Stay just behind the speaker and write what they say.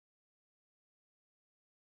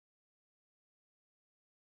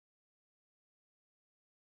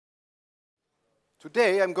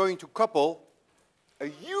Today I'm going to couple a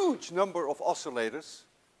huge number of oscillators,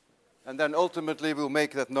 and then ultimately we'll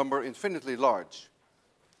make that number infinitely large.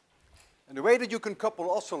 And the way that you can couple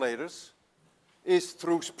oscillators is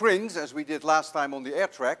through springs, as we did last time on the air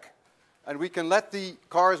track, and we can let the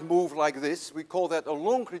cars move like this. We call that a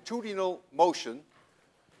longitudinal motion.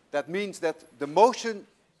 That means that the motion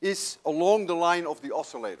is along the line of the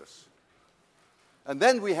oscillators. And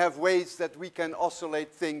then we have ways that we can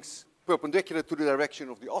oscillate things perpendicular to the direction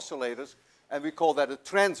of the oscillators, and we call that a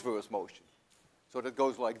transverse motion. So that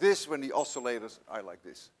goes like this when the oscillators are like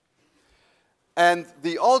this. And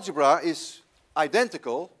the algebra is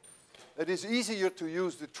identical. It is easier to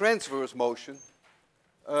use the transverse motion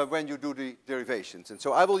when you do the derivations. And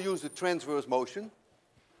so I will use the transverse motion.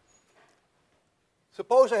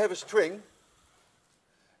 Suppose I have a string,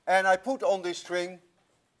 and I put on this string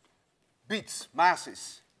beats,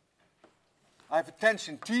 masses. I have a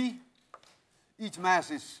tension T. Each mass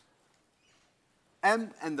is m,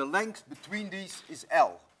 and the length between these is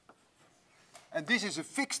L. And this is a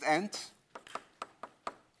fixed end,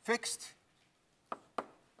 fixed,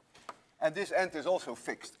 and this end is also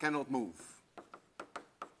fixed, cannot move.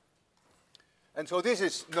 And so this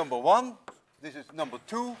is number 1, this is number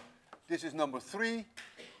 2, this is number 3,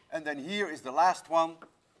 and then here is the last one,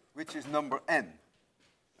 which is number n.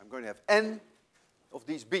 I'm going to have n of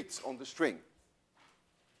these beats on the string.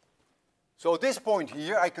 So this point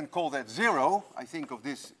here, I can call that 0. I think of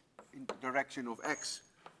this in the direction of x,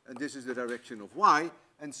 and this is the direction of y.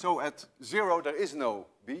 And so at 0, there is no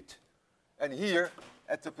beat. And here,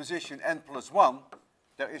 at the position n plus 1,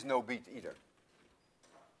 there is no beat either.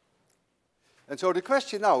 And so the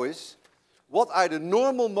question now is, what are the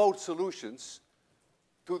normal mode solutions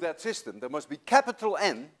to that system? There must be capital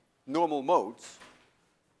N normal modes.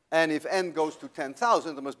 And if n goes to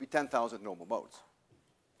 10,000, there must be 10,000 normal modes.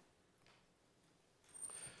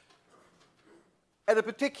 At a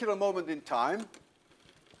particular moment in time,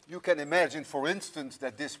 you can imagine, for instance,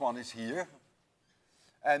 that this one is here,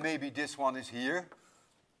 and maybe this one is here,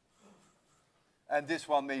 and this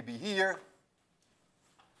one may be here,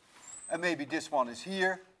 and maybe this one is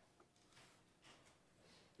here.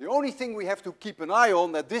 The only thing we have to keep an eye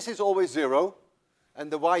on that this is always 0, and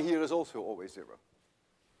the y here is also always 0.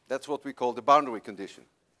 That's what we call the boundary condition.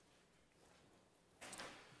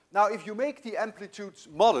 Now, if you make the amplitudes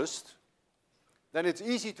modest, then it's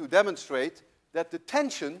easy to demonstrate that the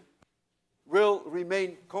tension will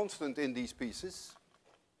remain constant in these pieces,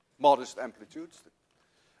 modest amplitudes,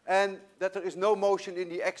 and that there is no motion in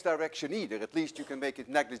the x direction either. At least you can make it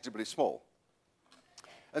negligibly small.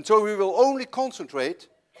 And so we will only concentrate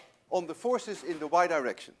on the forces in the y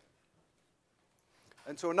direction.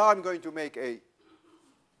 And so now I'm going to make a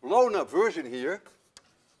blown up version here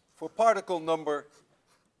for particle number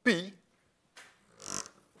p.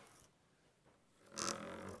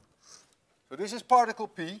 So this is particle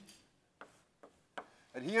p,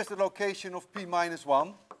 and here's the location of p minus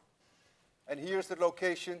 1, and here's the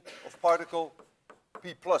location of particle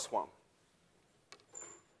p plus 1.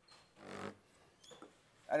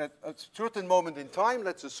 And at a certain moment in time,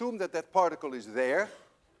 let's assume that that particle is there,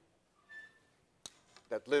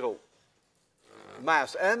 that little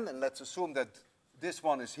mass m, and let's assume that this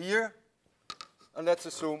one is here, and let's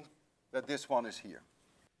assume that this one is here.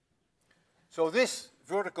 So this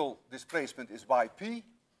vertical displacement is yp,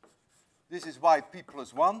 this is yp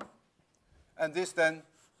plus 1, and this then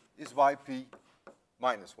is yp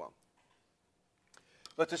minus 1.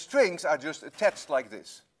 But the strings are just attached like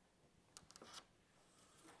this.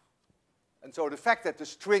 And so the fact that the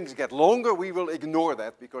strings get longer, we will ignore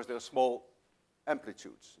that because they're small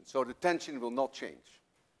amplitudes. And so the tension will not change.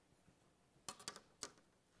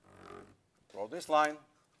 Draw this line.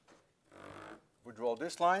 We draw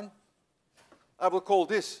this line. I will call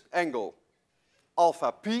this angle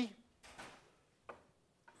alpha p.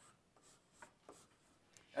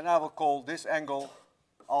 And I will call this angle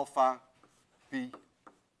alpha p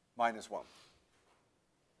minus 1.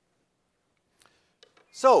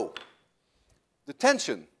 So the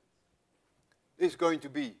tension is going to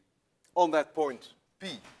be on that point P,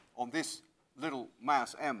 on this little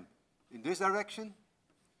mass m in this direction,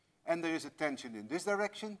 and there is a tension in this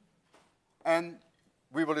direction, and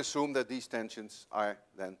we will assume that these tensions are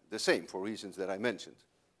then the same for reasons that I mentioned.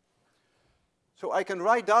 So I can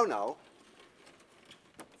write down now,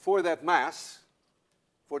 for that mass,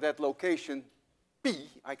 for that location P,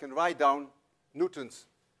 I can write down Newton's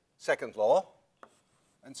second law,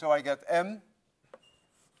 and so I get m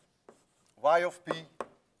y of p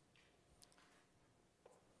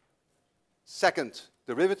second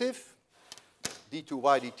derivative,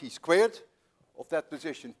 d2y dt squared, of that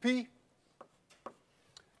position p,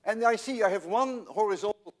 And I see I have one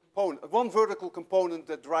horizontal component, one vertical component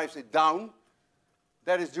that drives it down.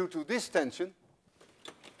 That is due to this tension.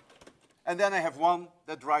 And then I have one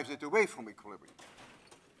that drives it away from equilibrium.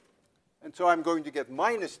 And so I'm going to get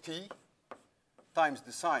minus T times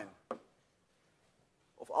the sine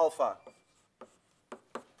of alpha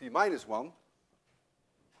P minus 1.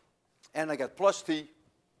 And I get plus T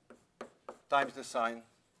times the sine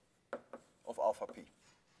of alpha P.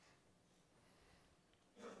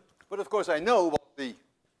 But of course I know what the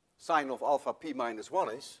sine of alpha P minus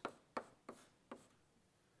 1 is,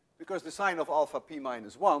 because the sine of alpha P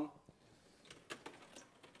minus 1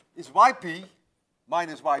 is yp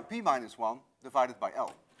minus yp minus 1 divided by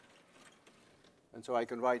L. And so I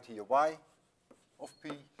can write here y of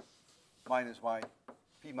P minus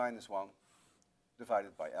yp minus 1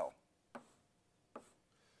 divided by L.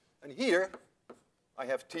 And here I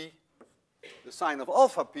have T, the sine of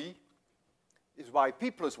alpha P is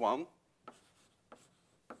yp plus 1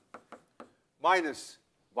 minus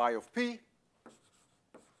y of P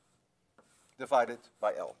divided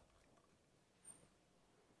by L.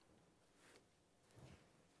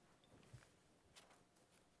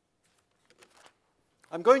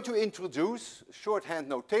 I'm going to introduce shorthand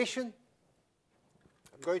notation.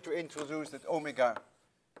 I'm going to introduce that omega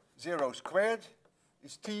 0 squared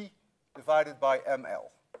is T divided by ml.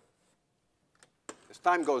 As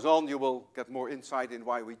time goes on, you will get more insight in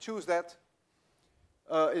why we choose that.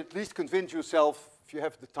 At least convince yourself, if you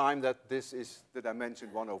have the time, that this is the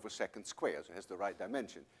dimension 1 over second squared, so it has the right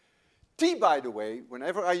dimension. T, by the way,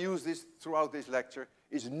 whenever I use this throughout this lecture,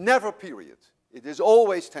 is never period. It is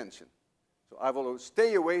always tension. So I will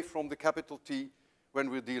stay away from the capital T when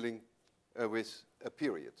we're dealing with a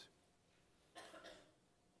period.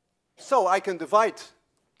 So I can divide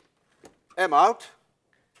m out,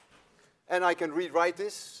 and I can rewrite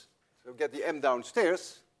this, so get the m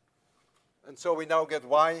downstairs. And so we now get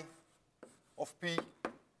y of P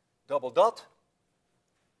double dot.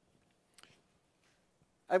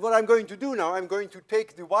 And what I'm going to do now, I'm going to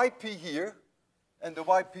take the yp here and the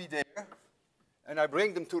yp there, and I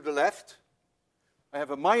bring them to the left. I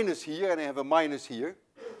have a minus here, and I have a minus here.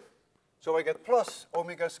 So I get plus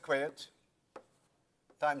omega squared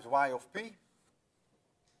times y of P.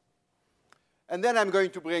 And then I'm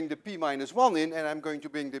going to bring the P minus 1 in, and I'm going to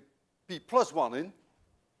bring the P plus 1 in.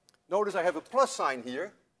 Notice I have a plus sign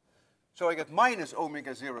here. So I get minus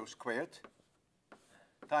omega 0 squared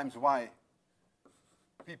times y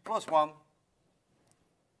P plus 1.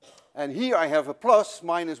 And here I have a plus.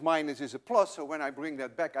 Minus minus is a plus. So when I bring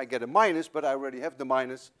that back, I get a minus. But I already have the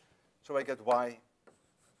minus. So I get y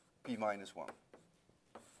P minus 1.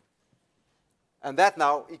 And that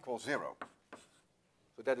now equals 0.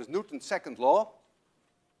 So that is Newton's second law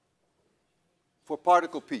for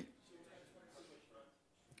particle P.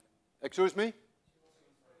 Excuse me?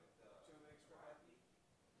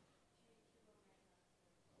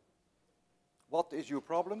 What is your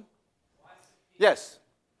problem? Yes,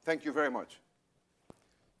 thank you very much.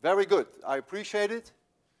 Very good, I appreciate it.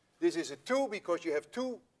 This is a 2 because you have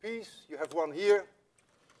two P's. You have one here,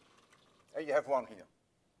 and you have one here.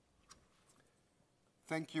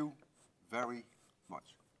 Thank you very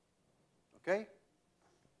much. Okay?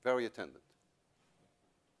 Very attentive.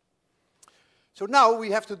 So now we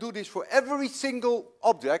have to do this for every single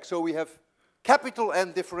object. So we have capital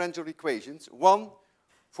N differential equations, one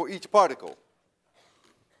for each particle.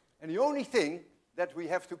 And the only thing that we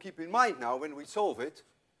have to keep in mind now when we solve it,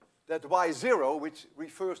 that y0, which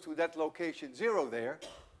refers to that location 0 there,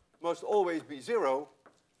 must always be 0,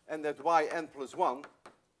 and that yn plus 1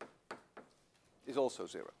 is also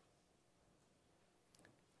 0.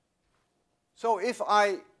 So if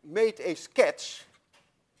I made a sketch,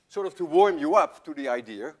 sort of to warm you up to the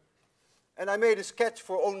idea, and I made a sketch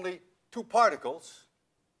for only two particles,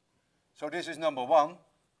 so this is number 1,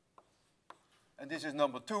 and this is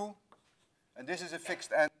number 2, and this is a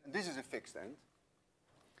fixed end, and this is a fixed end,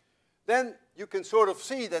 then you can sort of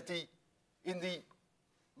see that in the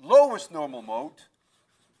lowest normal mode,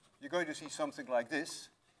 you're going to see something like this.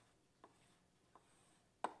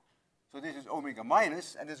 So this is omega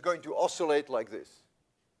minus, and it's going to oscillate like this.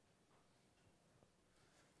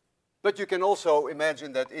 But you can also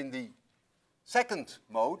imagine that in the second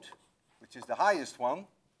mode, which is the highest one,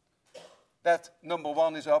 that number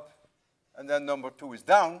 1 is up, and then number 2 is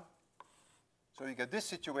down. So you get this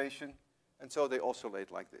situation, and so they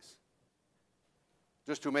oscillate like this.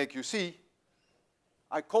 Just to make you see,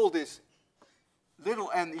 I call this little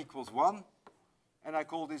n equals 1, and I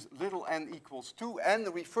call this little n equals 2,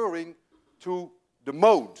 n referring to the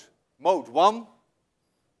mode, mode 1.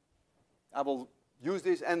 I will use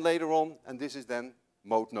this n later on, and this is then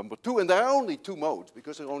mode number 2. And there are only 2 modes,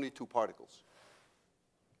 because there are only 2 particles.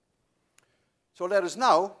 So let us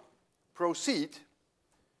now proceed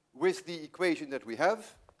with the equation that we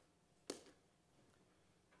have.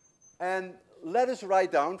 And let us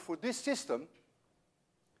write down for this system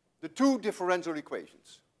the 2 differential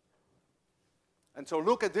equations. And so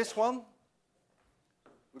look at this one.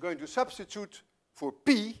 We're going to substitute for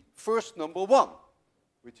P first number 1,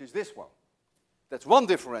 which is this one. That's one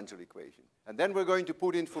differential equation. And then we're going to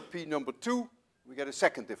put in for P number 2, we get a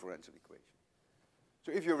second differential equation.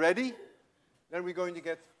 So if you're ready, then we're going to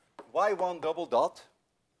get y1 double dot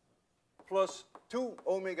plus 2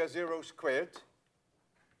 omega 0 squared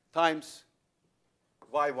times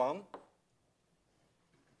y1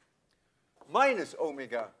 minus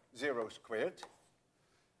omega 0 squared.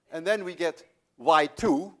 And then we get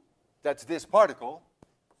y2, that's this particle.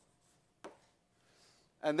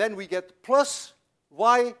 And then we get plus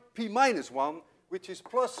yp minus 1, which is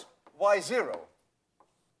plus y0,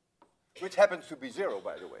 which happens to be 0,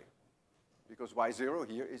 by the way, because y0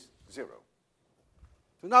 here is 0.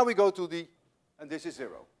 So now we go to the, and this is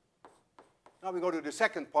 0. Now we go to the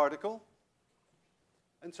second particle,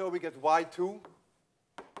 and so we get y2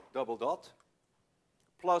 double dot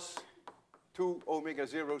plus 2 omega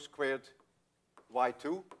 0 squared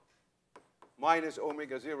y2 minus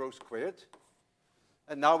omega 0 squared.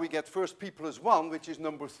 And now we get first p plus 1, which is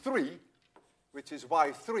number 3, which is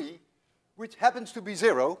y3, which happens to be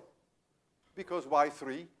 0, because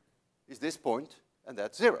y3 is this point, and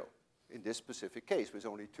that's 0, in this specific case, with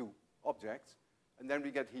only 2 objects. And then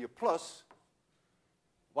we get here plus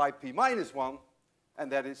yp minus 1,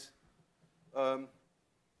 and that is,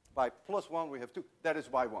 by plus 1 we have 2, that is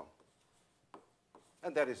y1.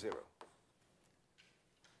 And that is 0.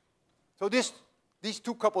 So these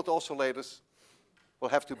 2 coupled oscillators will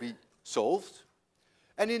have to be solved.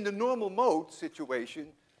 And in the normal mode situation,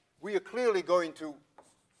 we are clearly going to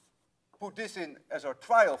put this in as our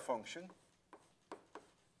trial function,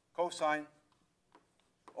 cosine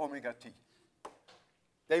omega t.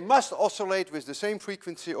 They must oscillate with the same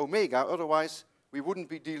frequency omega, otherwise we wouldn't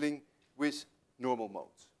be dealing with normal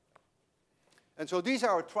modes. And so these are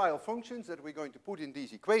our trial functions that we're going to put in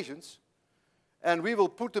these equations. And we will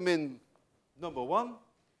put them in number 1.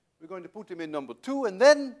 We're going to put them in number 2, and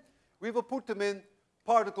then we will put them in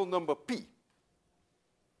particle number p.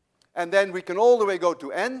 And then we can all the way go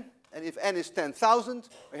to n, and if n is 10,000,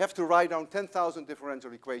 we have to write down 10,000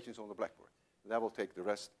 differential equations on the blackboard. That will take the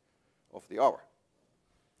rest of the hour.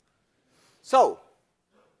 So,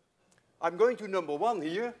 I'm going to number 1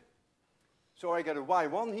 here. So I get a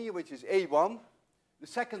y1 here, which is a1. The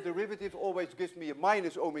second derivative always gives me a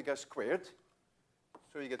minus omega squared.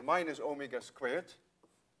 So you get minus omega squared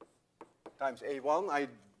times a1. I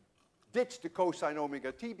ditch the cosine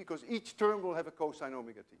omega t because each term will have a cosine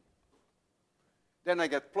omega t. Then I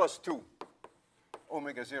get plus 2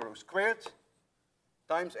 omega 0 squared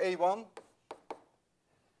times a1.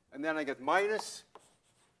 And then I get minus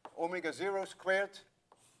omega 0 squared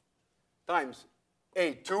times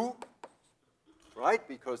a2, right?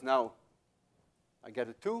 Because now I get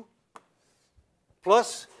a 2,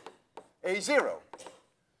 plus a0,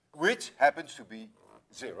 which happens to be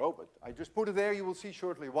 0, but I just put it there. You will see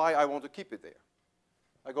shortly why I want to keep it there.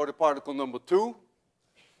 I go to particle number 2.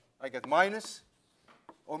 I get minus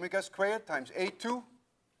omega squared times a2.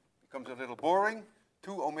 Becomes a little boring.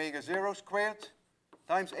 2 omega 0 squared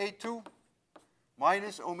times a2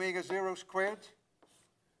 minus omega 0 squared.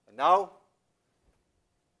 And now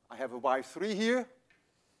I have a y3 here.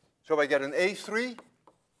 So I get an a3,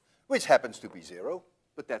 which happens to be 0,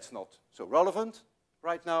 but that's not so relevant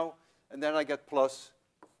right now. And then I get plus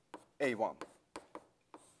a1.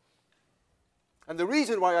 And the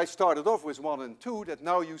reason why I started off with 1 and 2, that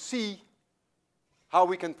now you see how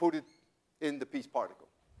we can put it in the piece particle.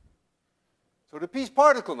 So the piece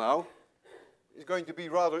particle now is going to be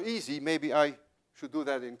rather easy. Maybe I should do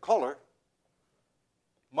that in color.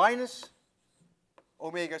 Minus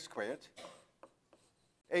omega squared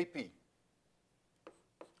AP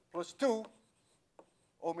plus 2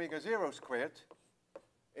 omega 0 squared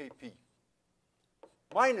AP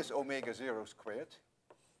minus omega 0 squared.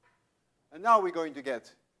 And now we're going to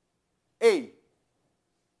get a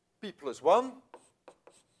p plus 1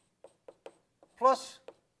 plus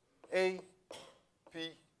a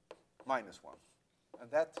p minus 1. And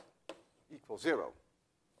that equals 0.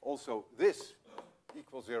 Also this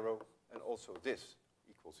equals 0, and also this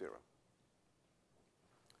equals 0.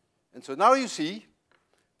 And so now you see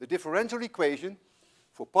the differential equation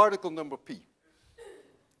for particle number p.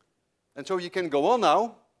 And so you can go on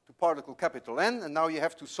now to particle capital N, and now you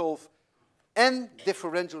have to solve n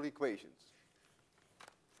differential equations.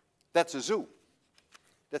 that's a zoo.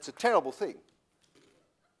 That's a terrible thing.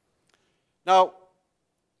 Now,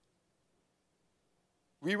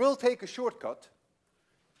 we will take a shortcut,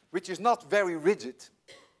 which is not very rigid,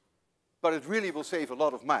 but it really will save a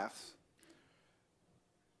lot of math.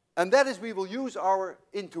 And that is we will use our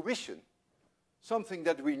intuition, something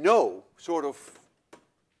that we know sort of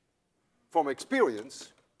from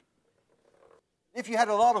experience. If you had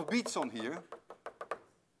a lot of beats on here,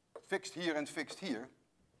 fixed here and fixed here,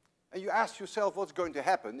 and you ask yourself what's going to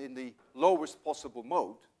happen in the lowest possible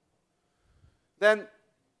mode, then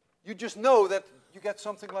you just know that you get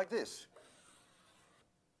something like this.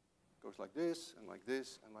 It goes like this, and like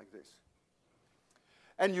this, and like this.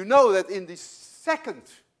 And you know that in the second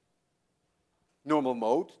normal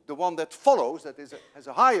mode, the one that follows, that has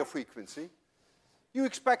a higher frequency, you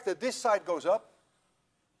expect that this side goes up,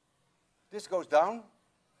 this goes down,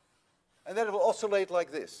 and then it will oscillate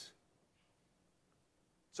like this.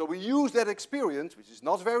 So we use that experience, which is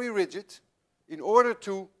not very rigid, in order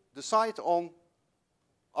to decide on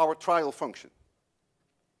our trial function.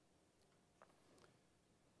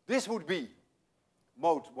 This would be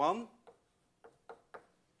mode 1,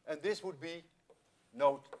 and this would be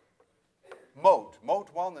mode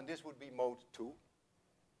 1, and this would be mode 2.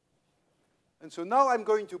 And so now I'm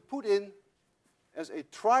going to put in as a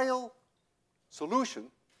trial solution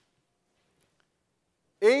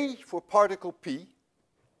A for particle P,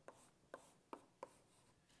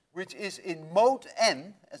 which is in mode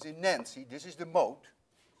N, as in Nancy, this is the mode.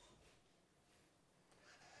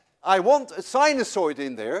 I want a sinusoid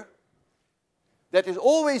in there that is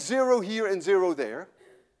always 0 here and 0 there.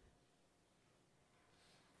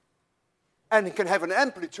 And it can have an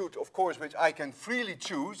amplitude, of course, which I can freely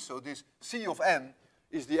choose. So this C of n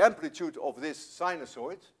is the amplitude of this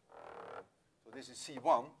sinusoid. So this is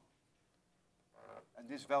C1. And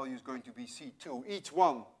this value is going to be C2. Each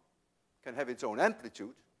one can have its own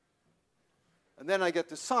amplitude. And then I get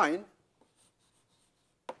the sine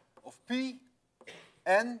of P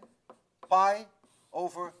n pi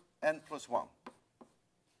over n plus 1.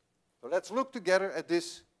 So let's look together at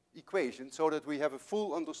this equation so that we have a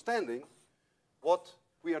full understanding what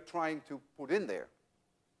we are trying to put in there.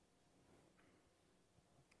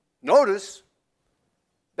 Notice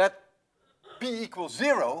that P equals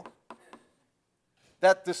 0,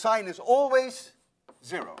 that the sign is always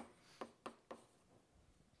 0.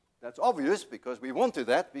 That's obvious because we wanted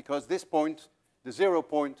that, because this point, the 0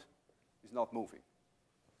 point, is not moving.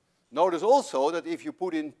 Notice also that if you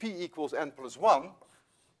put in P equals n plus 1,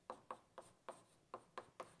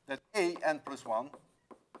 that A n plus 1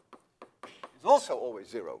 is also always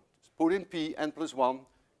 0. Just put in P n plus 1,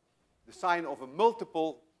 the sign of a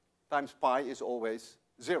multiple times pi is always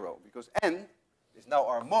 0, because n is now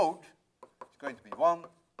our mode. It's going to be 1,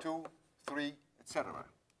 2, 3, etc.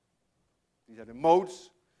 These are the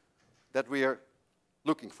modes that we are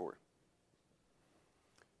looking for.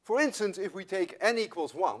 For instance, if we take n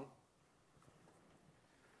equals 1,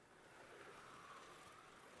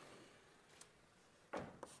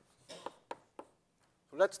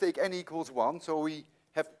 so let's take n equals 1. So we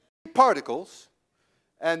have particles,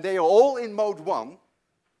 and they are all in mode 1.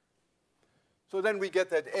 So then we get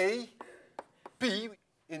that A, P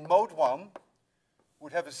in mode 1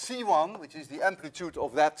 would have a C1, which is the amplitude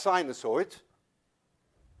of that sinusoid.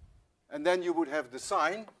 And then you would have the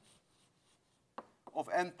sine of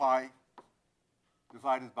n pi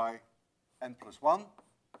divided by n plus 1.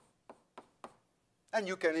 And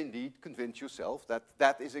you can indeed convince yourself that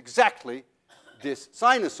that is exactly this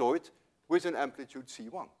sinusoid with an amplitude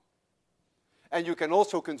C1. And you can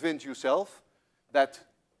also convince yourself that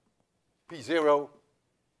P0,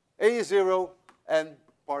 A is 0, and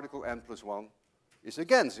particle n plus 1 is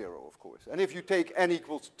again 0, of course. And if you take n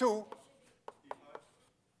equals 2,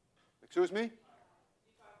 excuse me?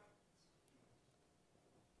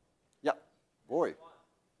 Yeah, boy.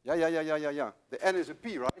 Yeah. The n is a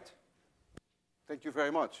p, right? Thank you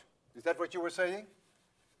very much. Is that what you were saying?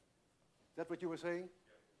 Is that what you were saying?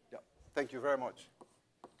 Yeah, thank you very much.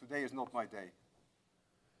 Today is not my day.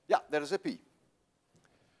 Yeah, that is a p.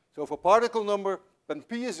 So for particle number, when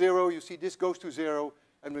p is 0, you see this goes to 0,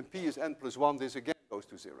 and when p is n plus 1, this again goes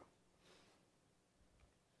to 0.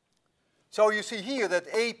 So you see here that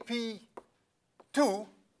AP2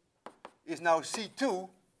 is now C2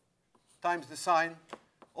 times the sine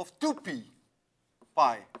of 2p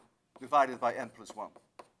pi divided by n plus 1.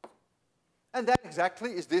 And that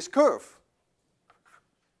exactly is this curve.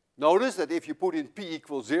 Notice that if you put in p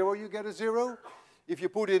equals 0, you get a 0. If you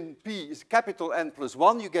put in p is capital N plus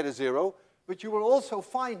 1, you get a 0. But you will also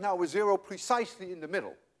find now a 0 precisely in the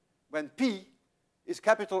middle, when p is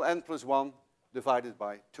capital N plus 1 divided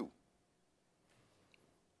by 2.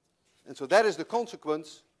 And so that is the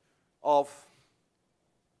consequence of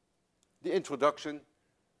the introduction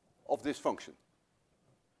of this function.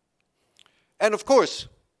 And of course,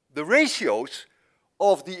 the ratios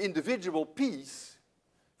of the individual p's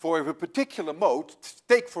for a particular mode,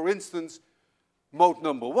 take for instance mode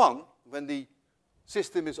number 1, when the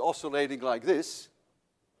system is oscillating like this,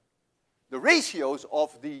 the ratios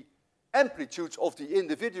of the amplitudes of the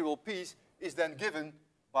individual p's is then given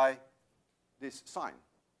by this sign.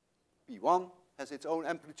 P1 has its own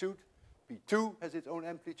amplitude, P2 has its own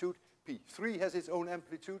amplitude, P3 has its own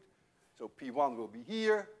amplitude. So P1 will be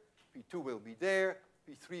here, P2 will be there,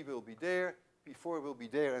 P3 will be there, P4 will be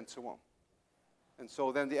there, and so on. And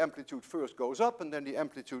so then the amplitude first goes up, and then the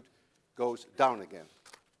amplitude goes down again.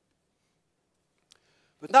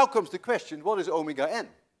 But now comes the question, what is omega n?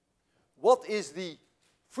 What is the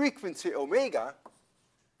frequency omega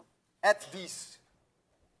at these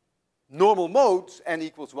normal modes, n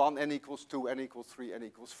equals 1, n equals 2, n equals 3, n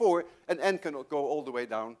equals 4, and n cannot go all the way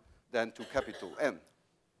down then to capital N.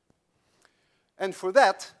 And for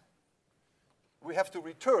that, we have to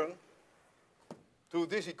return to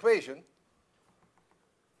this equation.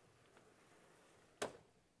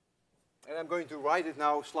 And I'm going to write it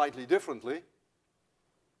now slightly differently.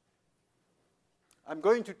 I'm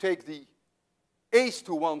going to take the a's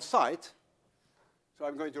to one side. So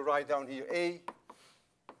I'm going to write down here a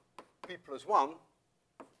p plus 1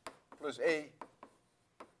 plus a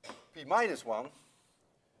p minus 1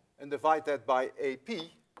 and divide that by ap,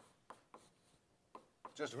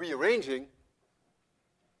 just rearranging,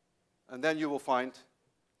 and then you will find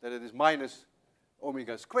that it is minus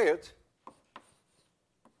omega squared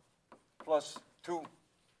plus 2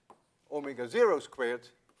 omega 0 squared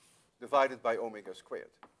divided by omega squared.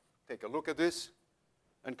 Take a look at this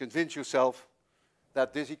and convince yourself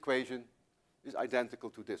that this equation is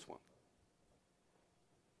identical to this one.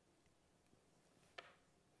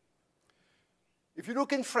 If you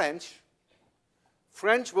look in French,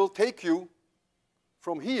 French will take you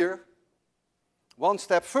from here one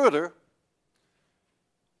step further,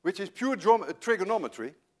 which is pure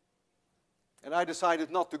trigonometry. And I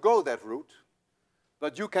decided not to go that route,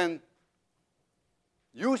 but you can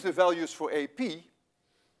use the values for AP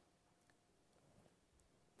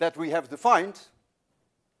that we have defined,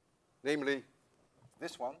 namely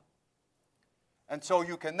this one. And so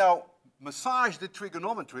you can now massage the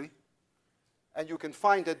trigonometry, and you can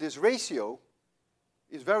find that this ratio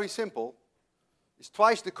is very simple. It's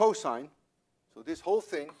twice the cosine. So this whole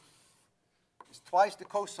thing is twice the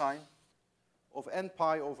cosine of n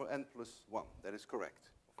pi over n plus 1. That is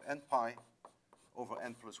correct. Of n pi over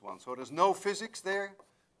n plus 1. So there's no physics there.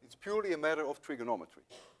 It's purely a matter of trigonometry.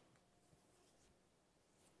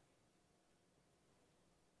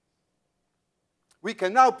 We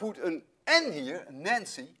can now put an n here, a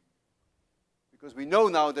Nancy, because we know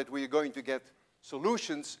now that we are going to get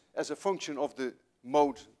solutions as a function of the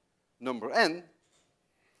mode number n.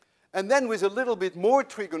 And then with a little bit more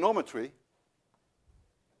trigonometry,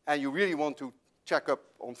 and you really want to check up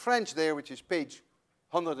on French there, which is page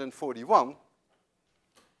 141,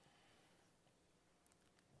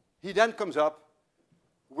 he then comes up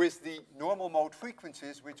with the normal mode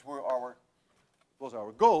frequencies, which was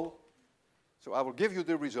our goal. So I will give you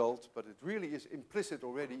the result, but it really is implicit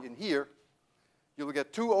already in here. You will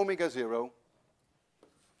get 2 omega 0.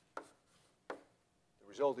 The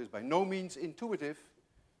result is by no means intuitive,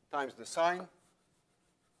 times the sine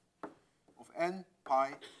of n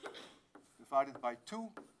pi divided by 2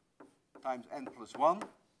 times n plus 1.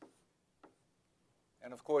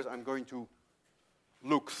 And of course, I'm going to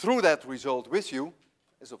look through that result with you.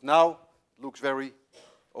 As of now, it looks very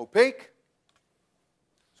opaque.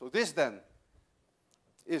 So this then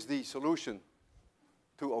is the solution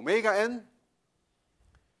to omega n.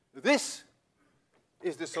 This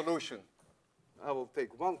is the solution. I will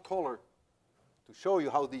take one color to show you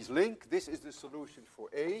how these link. This is the solution for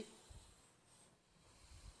A.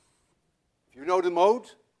 If you know the mode,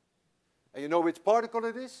 and you know which particle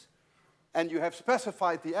it is, and you have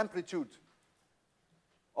specified the amplitude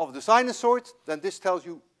of the sinusoid, then this tells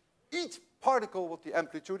you each particle what the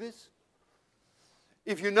amplitude is.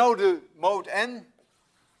 If you know the mode n,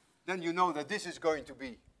 then you know that this is going to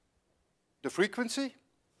be the frequency.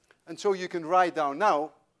 And so you can write down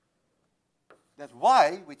now that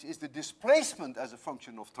y, which is the displacement as a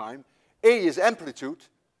function of time, a is amplitude,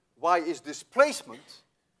 y is displacement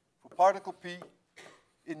for particle p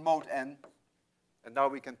in mode n. And now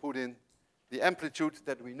we can put in the amplitude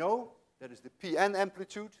that we know, that is the Pn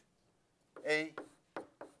amplitude, a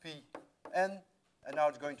Pn, and now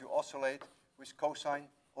it's going to oscillate with cosine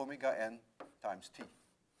omega n times t.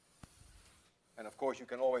 And of course, you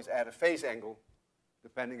can always add a phase angle,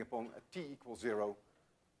 depending upon at t equals 0,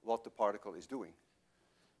 what the particle is doing.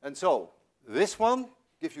 And so, this one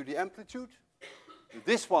gives you the amplitude,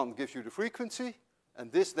 this one gives you the frequency,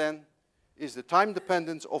 and this then is the time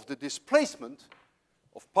dependence of the displacement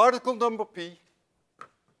of particle number p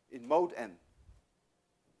in mode n.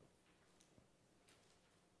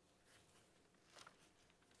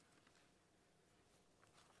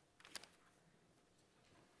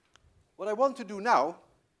 What I want to do now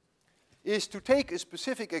is to take a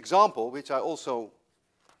specific example, which I also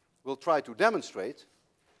will try to demonstrate,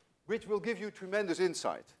 which will give you tremendous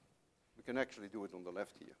insight. We can actually do it on the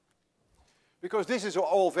left here. Because this is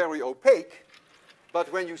all very opaque,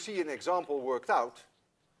 but when you see an example worked out,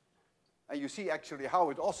 and you see actually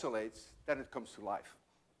how it oscillates, then it comes to life.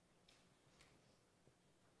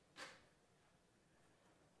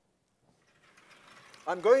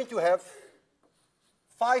 I'm going to have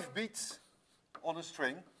 5 beats on a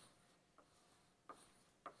string.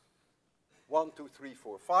 1, 2, 3,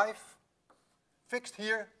 4, 5. Fixed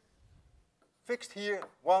here,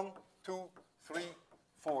 1, 2, 3,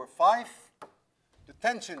 4, 5. The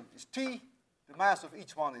tension is T, the mass of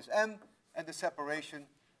each one is m, and the separation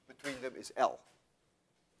between them is L.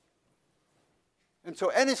 And so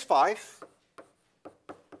n is 5.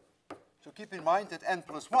 So keep in mind that n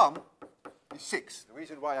plus 1 is 6. The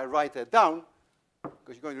reason why I write that down,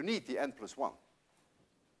 because you're going to need the n plus 1.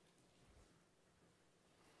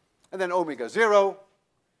 And then omega 0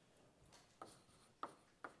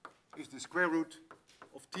 is the square root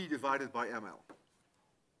of t divided by ml.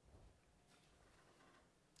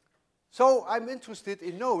 So I'm interested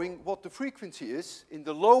in knowing what the frequency is in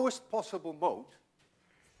the lowest possible mode,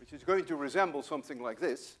 which is going to resemble something like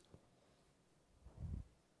this.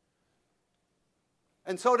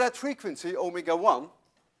 And so that frequency, omega 1,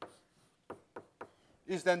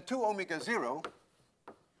 is then 2 omega 0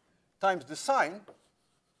 times the sine,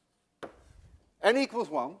 n equals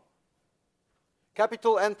 1,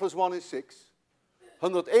 capital N plus 1 is 6,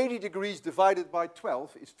 180 degrees divided by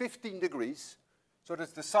 12 is 15 degrees, so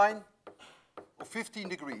that's the sine of 15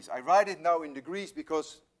 degrees. I write it now in degrees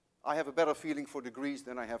because I have a better feeling for degrees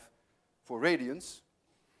than I have for radians.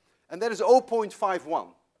 And that is 0.51.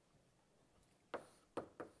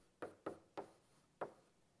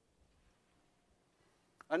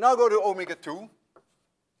 I now go to omega 2,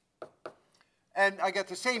 and I get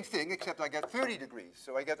the same thing, except I get 30 degrees.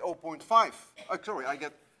 So I get 0.5. Sorry, I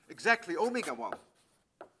get exactly omega 1,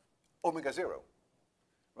 omega 0.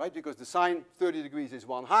 Right? Because the sine 30 degrees is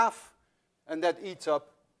 1/2, and that eats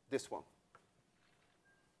up this one.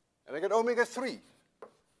 And I get omega 3.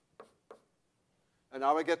 And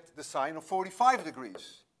now I get the sine of 45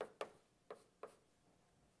 degrees.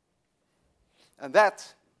 And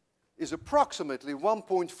that is approximately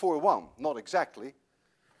 1.41, not exactly,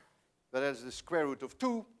 but that is the square root of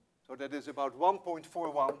 2, so that is about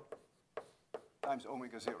 1.41 times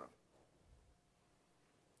omega 0.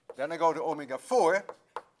 Then I go to omega 4,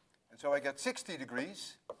 and so I get 60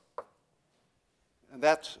 degrees, and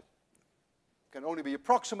that can only be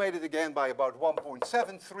approximated again by about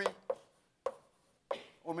 1.73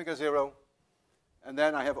 omega 0, and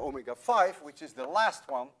then I have omega 5, which is the last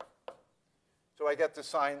one, so I get the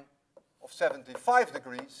sine of 75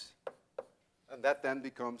 degrees, and that then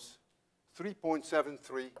becomes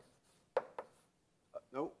 3.73,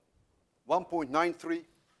 no, 1.93,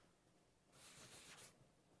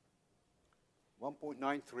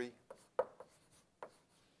 1.93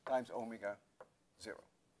 times omega 0.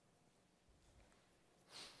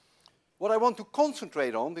 What I want to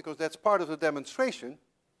concentrate on, because that's part of the demonstration,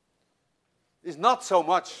 is not so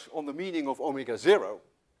much on the meaning of omega 0.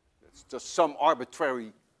 It's just some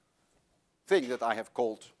arbitrary thing that I have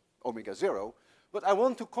called omega 0. But I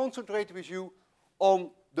want to concentrate with you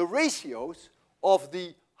on the ratios of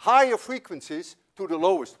the higher frequencies to the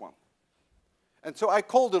lowest one. And so I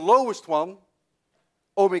call the lowest one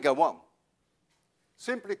omega 1.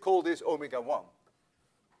 Simply call this omega 1.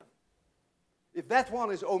 If that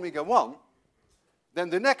one is omega 1, then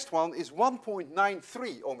the next one is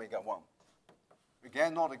 1.93 omega 1.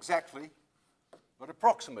 Again, not exactly, but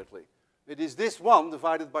approximately. It is this 1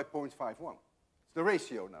 divided by 0.51. It's the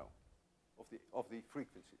ratio now of the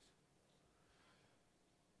frequencies.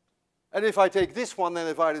 And if I take this one and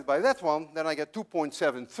divide it by that one, then I get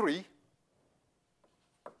 2.73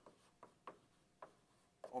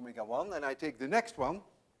 omega 1. And I take the next one,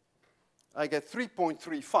 I get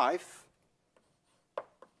 3.35.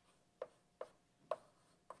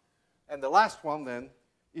 And the last one then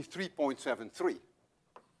is 3.73.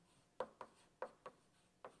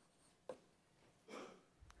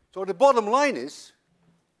 So the bottom line is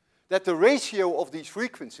that the ratio of these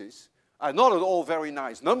frequencies are not at all very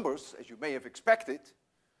nice numbers, as you may have expected,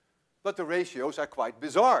 but the ratios are quite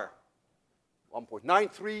bizarre.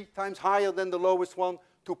 1.93 times higher than the lowest one,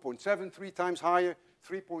 2.73 times higher,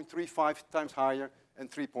 3.35 times higher, and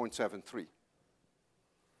 3.73.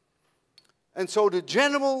 And so the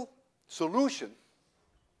general solution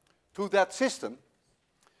to that system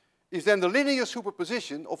is then the linear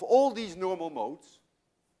superposition of all these normal modes.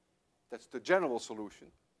 That's the general solution.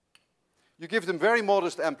 You give them very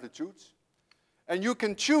modest amplitudes, and you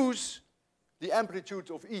can choose the amplitudes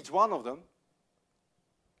of each one of them.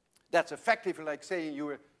 That's effectively like saying you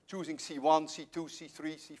are choosing C1, C2,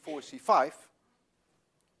 C3, C4, C5.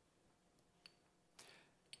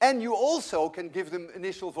 And you also can give them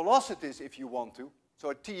initial velocities if you want to. So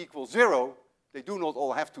at t equals 0, they do not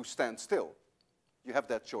all have to stand still. You have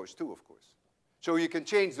that choice too, of course. So you can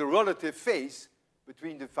change the relative phase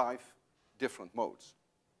between the 5 different modes.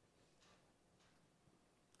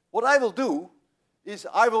 What I will do is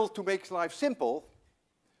to make life simple,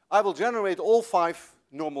 I will generate all 5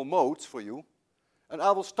 normal modes for you, and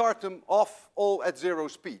I will start them off all at 0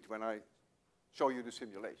 speed when I show you the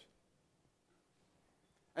simulation.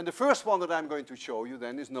 And the first one that I'm going to show you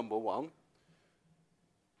then is number 1.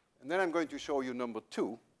 And then I'm going to show you number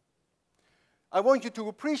 2. I want you to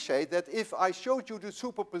appreciate that if I showed you the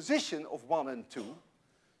superposition of 1 and 2,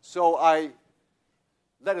 so I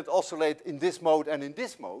let it oscillate in this mode and in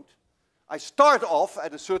this mode, I start off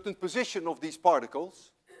at a certain position of these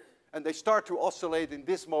particles, and they start to oscillate in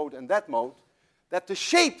this mode and that mode, that the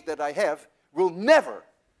shape that I have will never,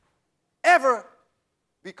 ever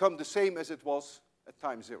become the same as it was at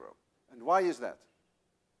time 0. And why is that?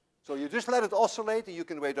 So you just let it oscillate, and you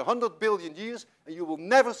can wait 100 billion years, and you will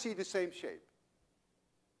never see the same shape.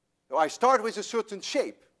 So I start with a certain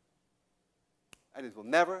shape, and it will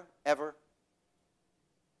never, ever,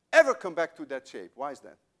 ever come back to that shape. Why is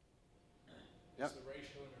that? Yeah? Is the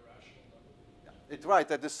ratio an irrational number? Yeah. It's right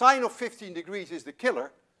that the sine of 15 degrees is the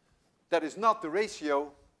killer. That is not the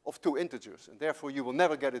ratio of 2 integers, and therefore you will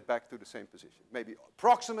never get it back to the same position. Maybe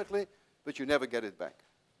approximately, but you never get it back.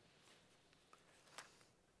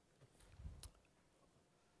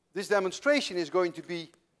 This demonstration is going to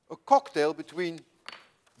be a cocktail between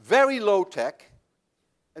very low tech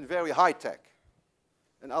and very high tech.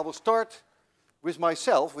 And I will start with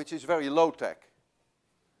myself, which is very low tech.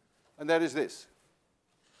 And that is this.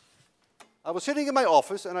 I was sitting in my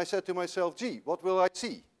office and I said to myself, gee, what will I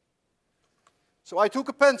see? So I took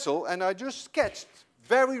a pencil and I just sketched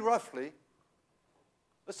very roughly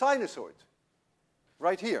a sinusoid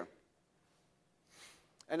right here.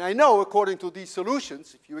 And I know, according to these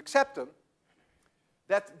solutions, if you accept them,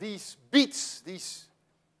 that these beats, these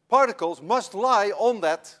particles, must lie on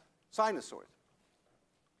that sinusoid.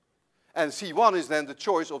 And C1 is then the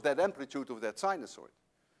choice of that amplitude of that sinusoid.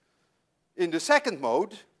 In the second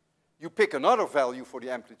mode, you pick another value for the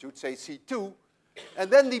amplitude, say C2, and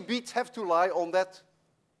then the beats have to lie on that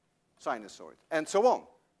sinusoid, and so on.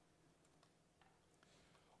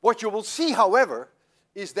 What you will see, however,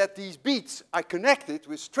 is that these beats are connected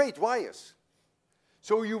with straight wires.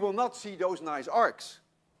 So you will not see those nice arcs.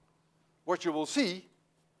 What you will see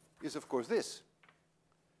is, of course, this.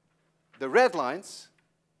 The red lines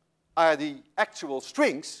are the actual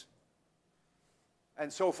strings.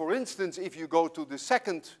 And so, for instance, if you go to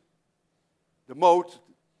the mode,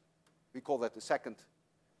 we call that the second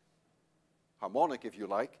harmonic, if you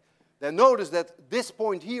like, then notice that this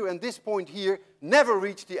point here and this point here never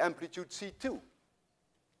reach the amplitude C2.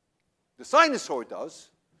 The sinusoid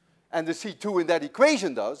does, and the C2 in that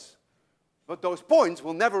equation does, but those points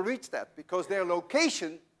will never reach that because their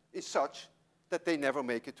location is such that they never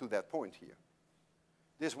make it to that point here.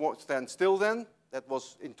 This won't stand still then. That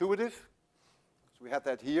was intuitive. So we had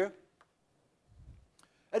that here.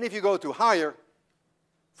 And if you go to higher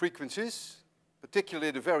frequencies,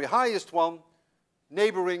 particularly the very highest one,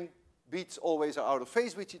 neighboring beats always are out of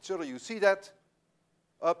phase with each other. You see that.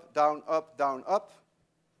 Up, down, up, down, up.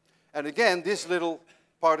 And again, this little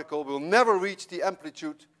particle will never reach the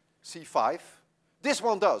amplitude C5. This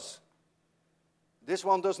one does. This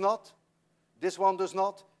one does not. This one does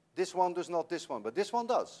not. This one does not. This one. But this one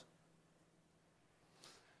does.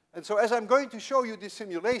 And so as I'm going to show you this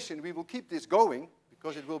simulation, we will keep this going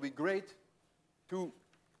because it will be great to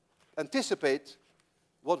anticipate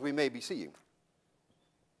what we may be seeing.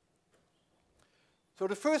 So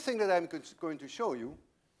the first thing that I'm going to show you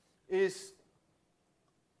is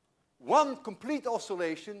one complete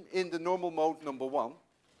oscillation in the normal mode number 1,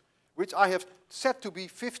 which I have set to be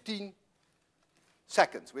 15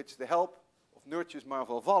 seconds, with the help of Nertjes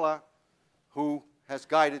Marval-Valla, who has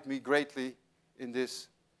guided me greatly in this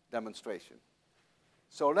demonstration.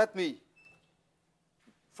 So let me,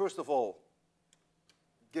 first of all,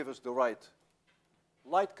 give us the right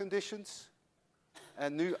light conditions.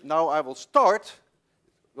 And now I will start.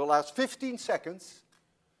 It will last 15 seconds.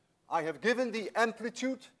 I have given the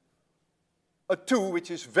amplitude a 2, which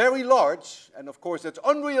is very large. And of course, that's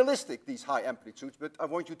unrealistic, these high amplitudes. But I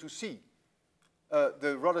want you to see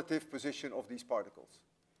the relative position of these particles.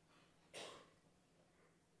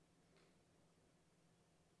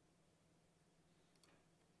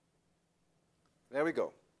 There we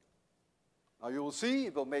go. Now you will see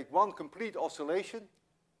it will make one complete oscillation.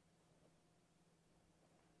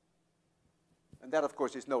 And that, of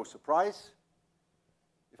course, is no surprise.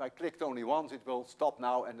 If I clicked only once, it will stop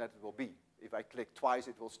now, and that it will be. If I click twice,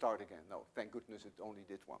 it will start again. No, thank goodness it only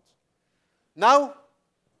did once. Now,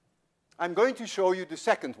 I'm going to show you the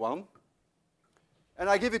second one. And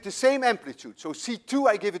I give it the same amplitude. So C2,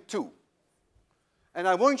 I give it 2. And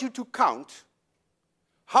I want you to count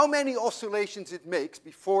how many oscillations it makes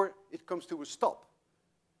before it comes to a stop.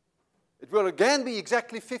 It will again be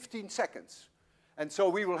exactly 15 seconds. And so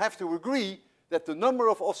we will have to agree that the number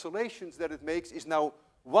of oscillations that it makes is now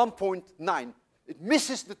 1.9. It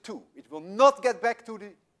misses the 2. It will not get back to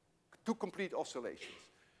the 2 complete oscillations.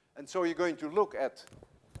 And so you're going to look at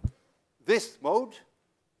this mode.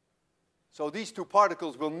 So these 2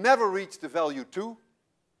 particles will never reach the value 2.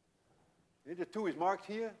 The 2 is marked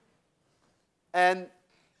here. And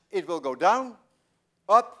it will go down,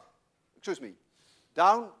 up,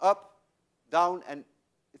 down, up, down, and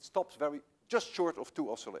it stops just short of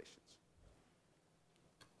 2 oscillations.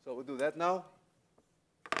 So we'll do that now.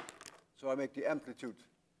 So I make the amplitude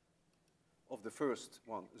of the first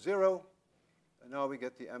one 0, and now we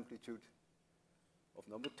get the amplitude of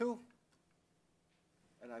number 2,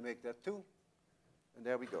 and I make that 2, and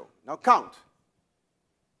there we go. Now count.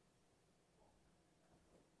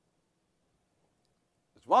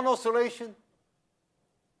 There's 1 oscillation,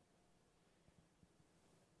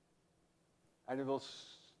 and it will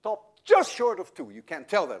stop just short of 2. You can't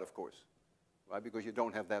tell that, of course, right? Because you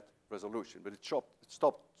don't have that resolution, but it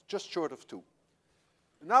stopped just short of 2.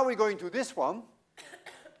 And now we're going to this one.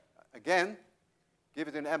 Again, give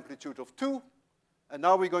it an amplitude of 2, and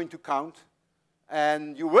now we're going to count,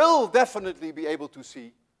 and you will definitely be able to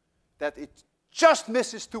see that it just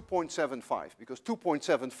misses 2.75, because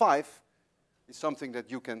 2.75 is something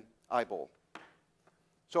that you can eyeball.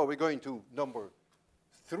 So we're going to number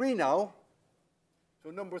 3 now.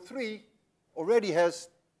 So number 3 already has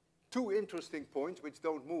 2 interesting points which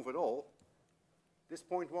don't move at all. This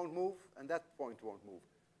point won't move, and that point won't move.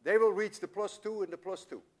 They will reach the +2 and the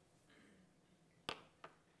 +2.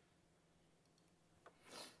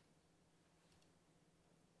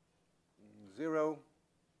 Zero,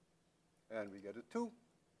 and we get a 2,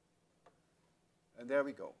 and there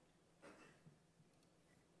we go.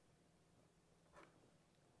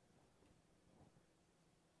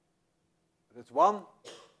 That's 1.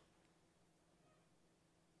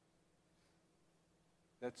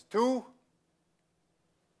 That's 2.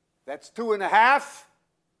 That's 2.5.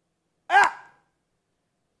 Ah!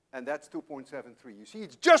 And that's 2.73. You see,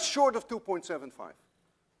 it's just short of 2.75.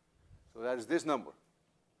 So that is this number.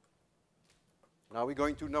 Now we're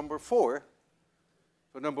going to number 4.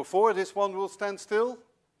 So number 4, this one will stand still,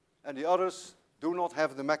 and the others do not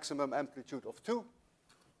have the maximum amplitude of 2.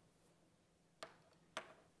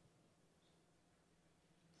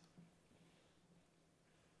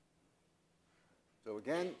 So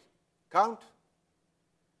again, count.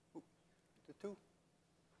 The 2.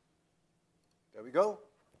 There we go.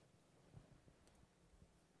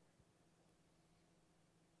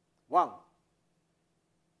 1.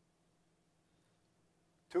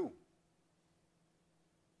 2.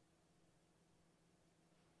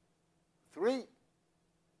 3.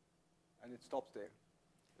 And it stops there.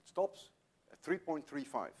 It stops at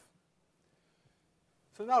 3.35.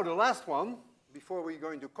 So now the last one, before we're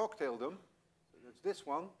going to cocktail them, so that's this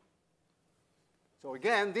one. So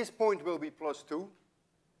again, this point will be +2.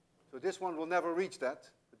 So this one will never reach that,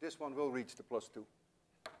 but this one will reach the +2.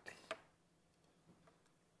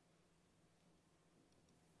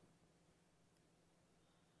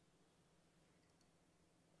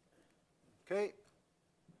 Okay.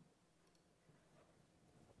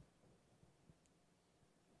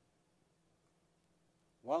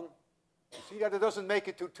 One. You see that it doesn't make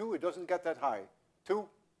it to 2, it doesn't get that high. 2.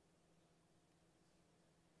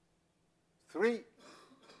 3.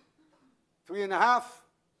 3.5.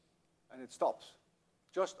 And it stops.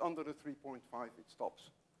 Just under the 3.5, it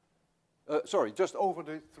stops. Sorry, just over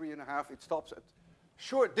the 3.5, it stops at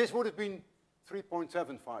short. This would have been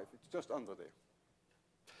 3.75. It's just under there.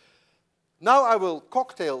 Now I will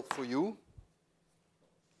cocktail for you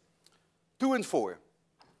 2 and 4.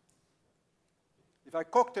 If I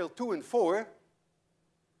cocktail 2 and 4,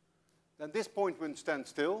 then this point will stand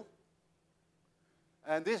still.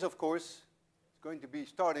 And this, of course, is going to be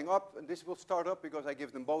starting up, and this will start up because I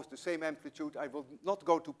give them both the same amplitude. I will not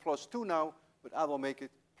go to +2 now, but I will make it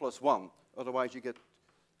 +1. Otherwise, you get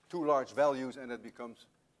too large values, and it becomes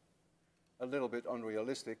a little bit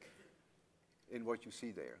unrealistic in what you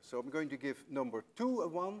see there. So I'm going to give number 2 a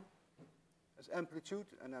 1 as amplitude,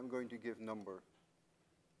 and I'm going to give number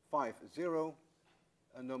 5 a 0,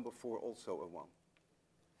 and number 4 also a 1.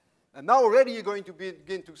 And now already you're going to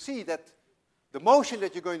begin to see that the motion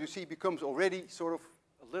that you're going to see becomes already sort of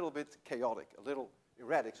a little bit chaotic, a little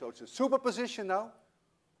erratic. So it's a superposition now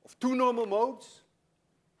of 2 normal modes.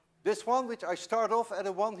 This one, which I start off at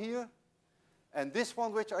a 1 here, and this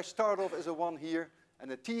one, which I start off as a 1 here,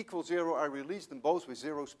 and at t equals 0, I release them both with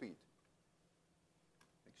 0 speed.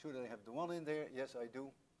 Make sure that I have the 1 in there. Yes, I do.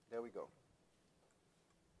 There we go.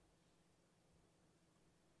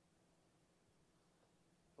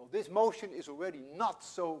 So this motion is already not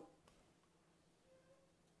so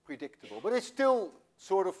predictable, but it's still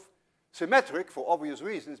sort of symmetric for obvious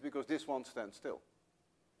reasons because this one stands still.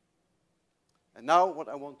 And now what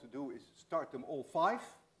I want to do is start them all 5.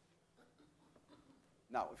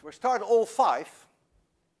 Now, if we start all 5,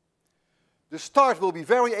 the start will be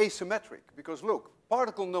very asymmetric because look,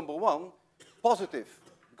 particle number 1, positive,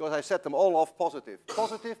 because I set them all off positive.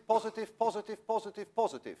 Positive, positive, positive, positive,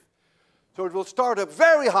 positive. So it will start up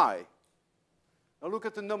very high. Now look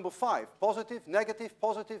at the number 5. Positive, negative,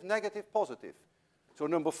 positive, negative, positive. So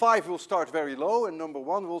number 5 will start very low, and number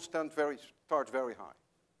 1 will start very high.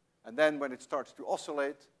 And then when it starts to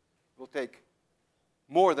oscillate, it will take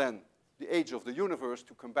more than the age of the universe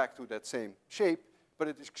to come back to that same shape, but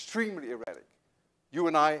it is extremely erratic. You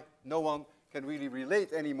and I, no one can really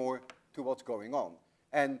relate anymore to what's going on.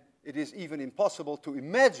 And it is even impossible to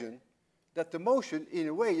imagine that the motion, in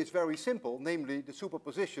a way, is very simple, namely the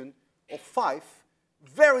superposition of 5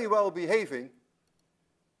 very well behaving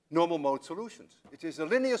normal mode solutions. It is a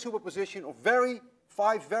linear superposition of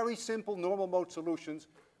 5 very simple normal mode solutions,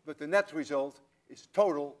 but the net result is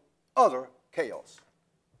total, utter chaos.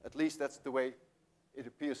 At least that's the way it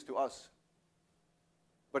appears to us.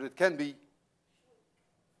 But it can be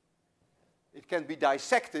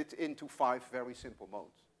dissected into 5 very simple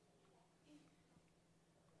modes.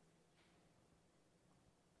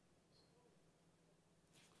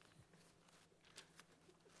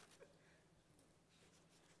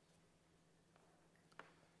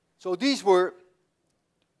 So these were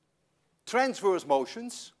transverse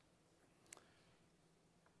motions.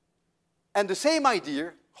 And the same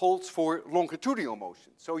idea holds for longitudinal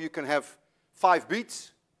motion. So you can have 5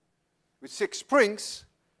 beats with 6 springs,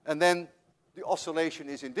 and then the oscillation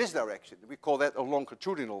is in this direction. We call that a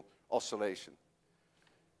longitudinal oscillation.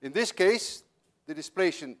 In this case, the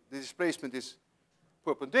displacement is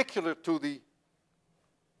perpendicular to the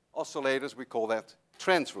oscillators. We call that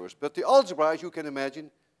transverse. But the algebra, as you can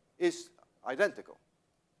imagine, is identical.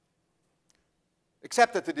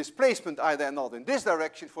 Except that the displacement either not in this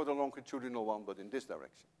direction for the longitudinal one, but in this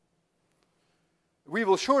direction. We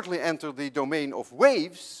will shortly enter the domain of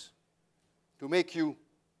waves to make you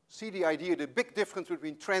see the idea, the big difference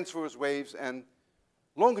between transverse waves and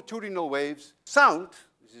longitudinal waves. Sound,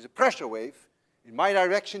 this is a pressure wave. In my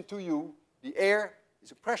direction to you, the air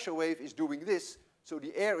is a pressure wave, is doing this, so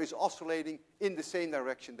the air is oscillating in the same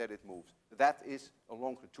direction that it moves. That is a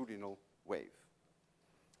longitudinal wave.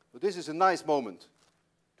 So this is a nice moment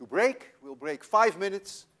to break. We'll break 5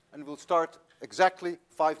 minutes, and we'll start exactly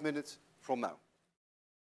 5 minutes from now.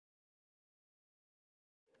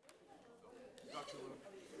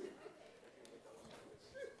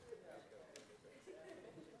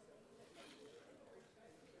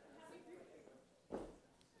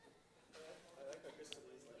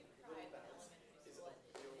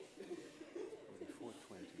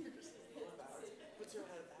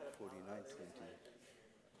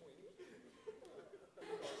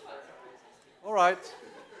 All right.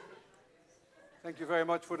 Thank you very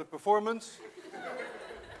much for the performance.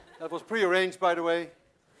 That was prearranged, by the way.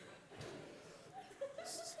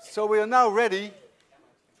 So we are now ready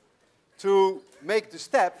to make the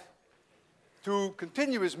step to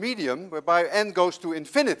continuous medium, whereby n goes to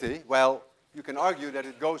infinity. Well, you can argue that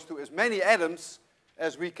it goes to as many atoms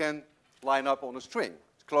as we can line up on a string.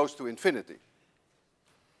 It's close to infinity.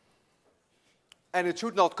 And it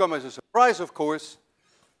should not come as a surprise, of course,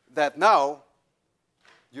 that now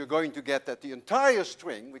you're going to get that the entire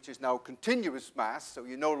string, which is now continuous mass, so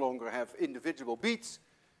you no longer have individual beats,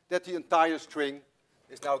 that the entire string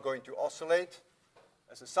is now going to oscillate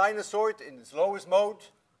as a sinusoid in its lowest mode.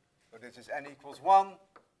 So this is n equals 1.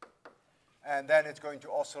 And then it's going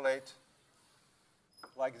to oscillate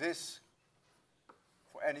like this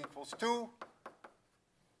for n equals 2.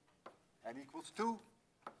 N equals 2.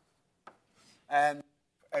 And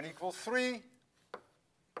n equals 3.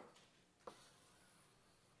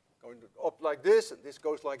 Going up like this, and this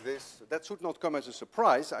goes like this. That should not come as a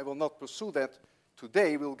surprise. I will not pursue that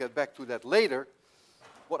today. We'll get back to that later.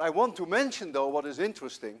 What I want to mention, though, what is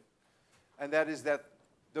interesting, and that is that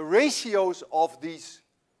the ratios of these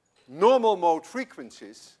normal mode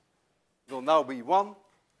frequencies will now be 1,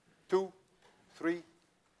 2, 3,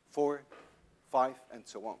 4, 5, and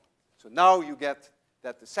so on. So now you get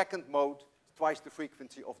that the second mode is twice the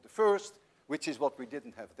frequency of the first, which is what we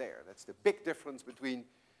didn't have there. That's the big difference between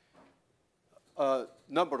a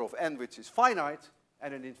number of n which is finite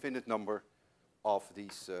and an infinite number of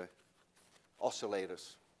these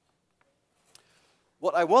oscillators.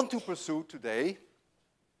 What I want to pursue today,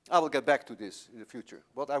 I will get back to this in the future.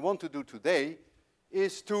 What I want to do today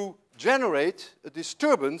is to generate a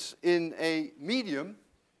disturbance in a medium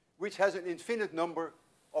which has an infinite number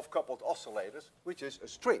of coupled oscillators, which is a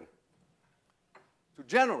string, to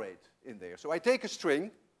generate in there. So I take a string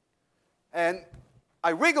and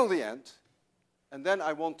I wiggle the end, and then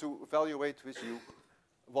I want to evaluate with you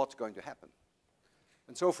what's going to happen.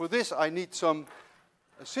 And so for this, I need some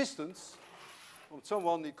assistance from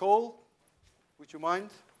someone. Nicole, would you mind?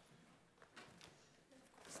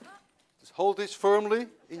 Just hold this firmly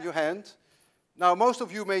in your hand. Now, most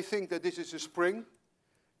of you may think that this is a spring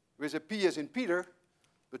with a P as in Peter,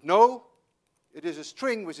 but no, it is a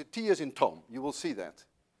string with a T as in Tom. You will see that.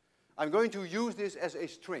 I'm going to use this as a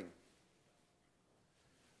string.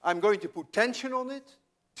 I'm going to put tension on it,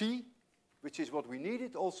 T, which is what we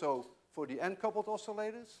needed also for the n-coupled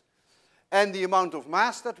oscillators. And the amount of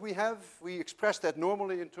mass that we have, we express that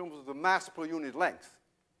normally in terms of the mass per unit length.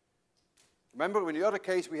 Remember, in the other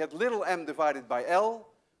case, we had little m divided by L.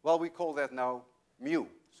 Well, we call that now mu.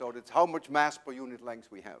 So that's how much mass per unit length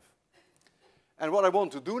we have. And what I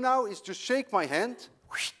want to do now is just shake my hand,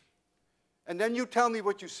 and then you tell me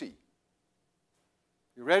what you see.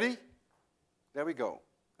 You ready? There we go.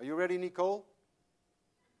 Are you ready, Nicole?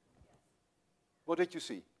 What did you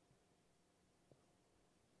see?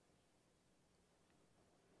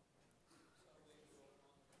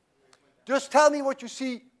 Just tell me what you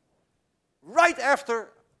see right after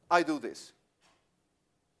I do this.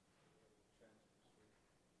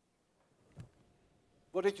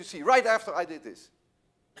 What did you see right after I did this?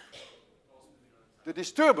 The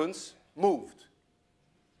disturbance moved.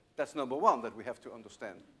 That's number one that we have to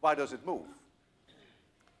understand. Why does it move?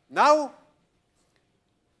 Now,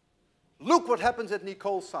 look what happens at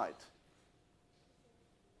Nicole's side.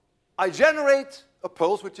 I generate a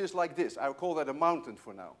pulse which is like this. I'll call that a mountain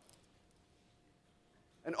for now.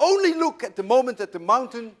 And only look at the moment that the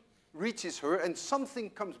mountain reaches her and something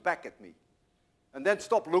comes back at me. And then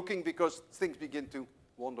stop looking because things begin to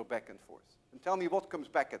wander back and forth. And tell me what comes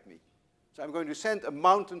back at me. So I'm going to send a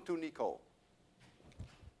mountain to Nicole.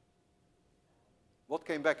 What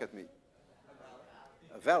came back at me?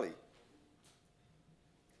 A valley.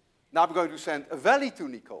 Now I'm going to send a valley to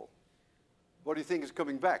Nicole. What do you think is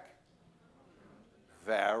coming back?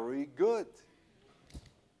 Very good.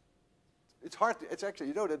 It's hard to, it's actually,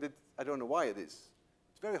 you know that I don't know why it is.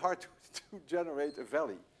 It's very hard to generate a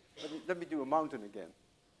valley. Let me do a mountain again.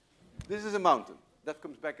 This is a mountain. That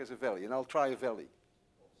comes back as a valley, and I'll try a valley.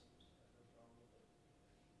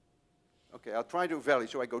 Okay, I'll try to do a valley.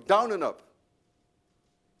 So I go down and up.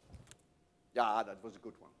 Yeah, that was a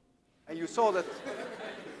good one. And you saw that.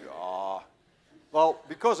 Yeah. Well,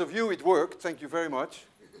 because of you, it worked. Thank you very much.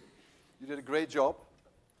 You did a great job.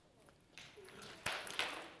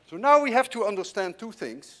 So now we have to understand two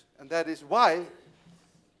things, and that is why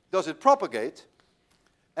does it propagate,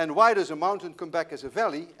 and why does a mountain come back as a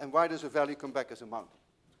valley, and why does a valley come back as a mountain?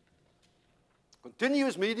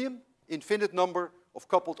 Continuous medium, infinite number of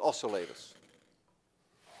coupled oscillators.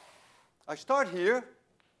 I start here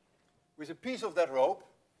with a piece of that rope.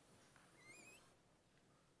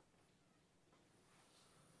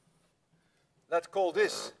 Let's call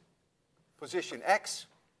this position X.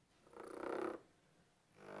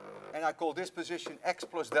 And I call this position X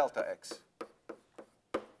plus delta X.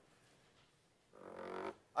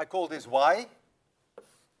 I call this Y.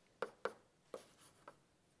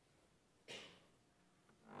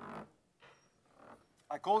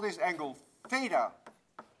 I call this angle theta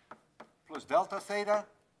plus delta theta.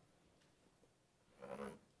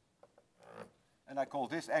 And I call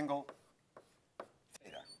this angle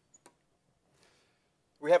theta.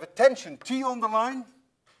 We have a tension T on the line,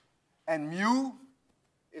 And mu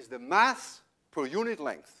is the mass per unit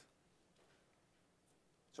length.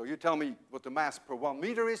 So you tell me what the mass per 1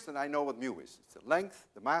 meter is, and I know what mu is. It's the length,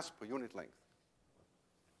 the mass per unit length.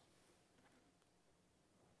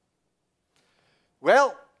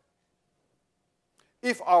 Well,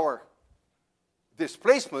 if our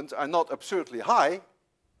displacements are not absurdly high,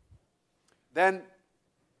 then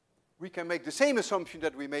we can make the same assumption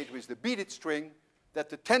that we made with the beaded string, that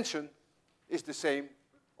the tension is the same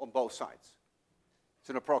on both sides. It's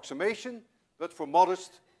an approximation, but for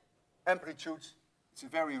modest amplitudes, it's a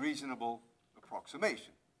very reasonable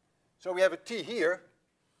approximation. So we have a T here,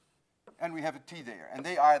 and we have a T there, and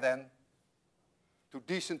they are then,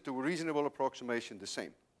 to a reasonable approximation, the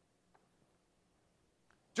same.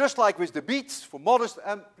 Just like with the beats, for modest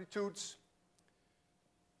amplitudes,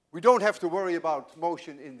 we don't have to worry about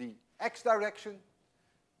motion in the x direction.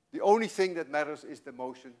 The only thing that matters is the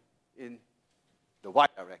motion in the y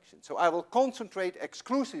direction. So I will concentrate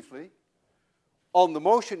exclusively on the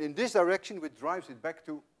motion in this direction, which drives it back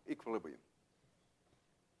to equilibrium.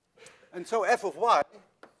 And so f of y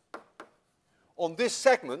on this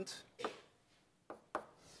segment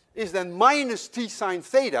is then minus t sine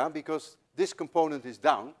theta, because this component is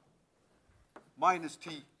down, minus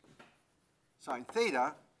t sine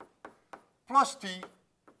theta plus t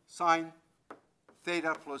sine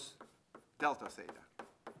theta plus delta theta.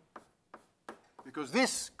 Because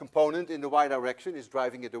this component in the y direction is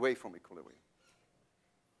driving it away from equilibrium.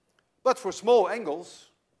 But for small angles,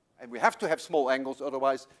 and we have to have small angles,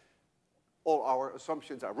 otherwise all our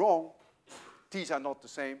assumptions are wrong, t's are not the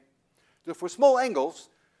same. So for small angles,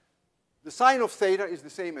 the sine of theta is the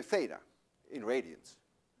same as theta in radians.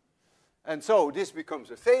 And so this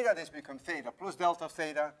becomes a theta, this becomes theta plus delta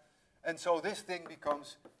theta, and so this thing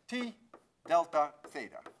becomes t delta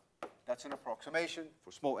theta. That's an approximation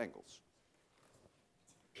for small angles.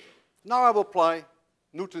 Now I will apply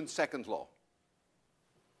Newton's second law.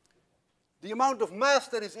 The amount of mass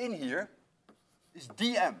that is in here is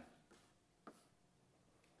dm.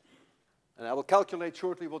 And I will calculate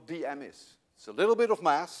shortly what dm is. It's a little bit of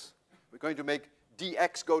mass. We're going to make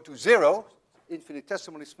dx go to 0,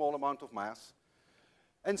 infinitesimally small amount of mass.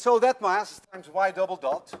 And so that mass times y double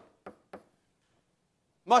dot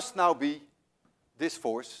must now be this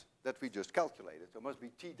force that we just calculated. So it must be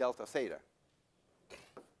t delta theta.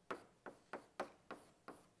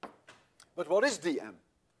 But what is dm?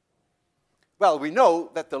 Well, we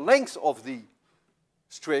know that the length of the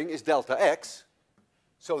string is delta x,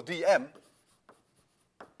 so dm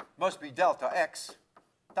must be delta x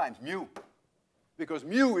times mu, because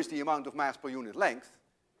mu is the amount of mass per unit length,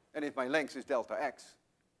 and if my length is delta x,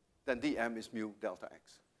 then dm is mu delta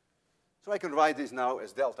x. So I can write this now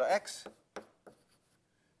as delta x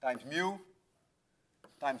times mu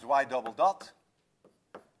times y double dot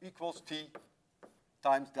equals t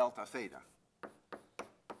times delta theta.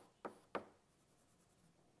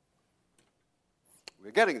 We're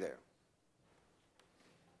getting there.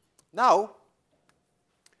 Now,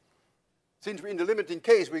 since we're in the limiting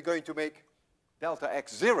case, we're going to make delta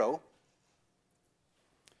x 0.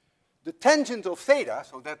 The tangent of theta,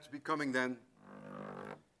 so that's becoming then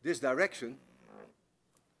this direction,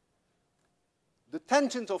 the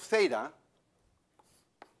tangent of theta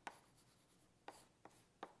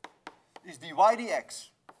is dy dx.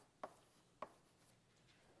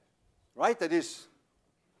 Right? That is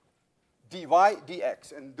dy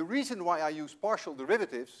dx. And the reason why I use partial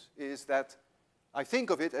derivatives is that I think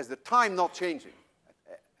of it as the time not changing.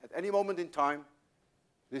 At any moment in time,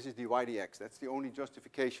 this is dy dx. That's the only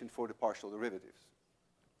justification for the partial derivatives.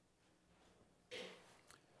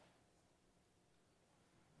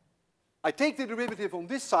 I take the derivative on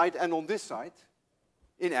this side and on this side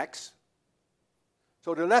in x.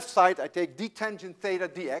 So the left side, I take d tangent theta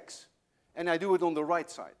dx, and I do it on the right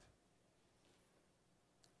side.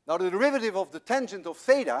 Now the derivative of the tangent of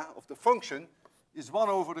theta, of the function, is 1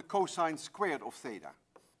 over the cosine squared of theta.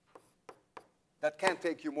 That can't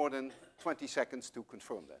take you more than 20 seconds to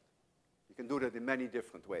confirm that. You can do that in many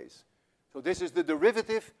different ways. So this is the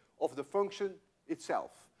derivative of the function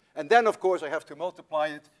itself. And then, of course, I have to multiply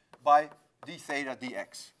it by d theta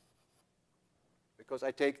dx, because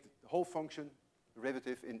I take the whole function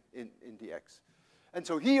derivative in dx. And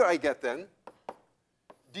so here I get then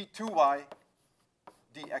d2y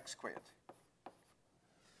dx squared.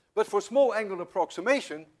 But for small angle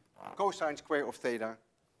approximation, cosine square of theta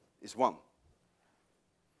is 1.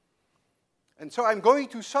 And so I'm going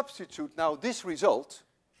to substitute now this result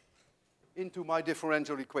into my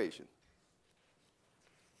differential equation.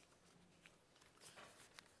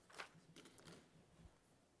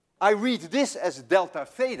 I read this as delta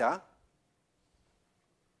theta,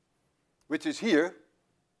 which is here,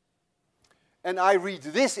 and I read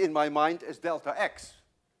this in my mind as delta x,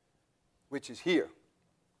 which is here.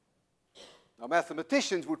 Now,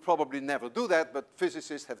 mathematicians would probably never do that, but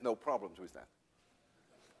physicists have no problems with that.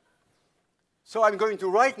 So I'm going to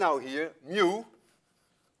write now here mu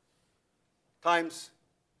times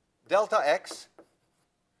delta x,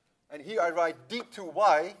 and here I write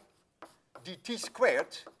d2y dt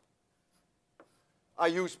squared. I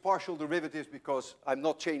use partial derivatives because I'm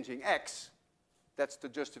not changing x. That's the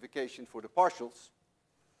justification for the partials.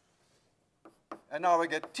 And now I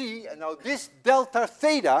get t, and now this delta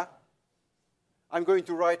theta, I'm going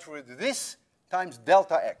to write for it this times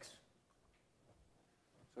delta x.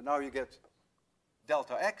 So now you get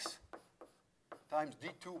delta x times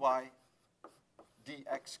d2y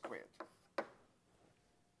dx squared.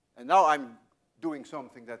 And now I'm doing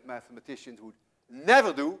something that mathematicians would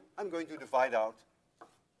never do. I'm going to divide out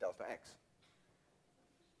delta x.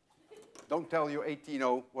 Don't tell your 18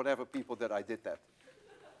 whatever people that I did that.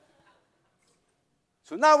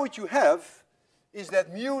 So now what you have is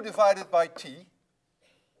that mu divided by t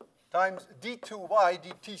times d2y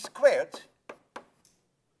dt squared,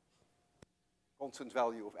 constant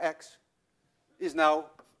value of x, is now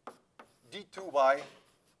d2y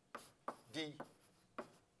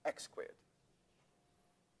dx squared.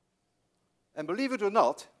 And believe it or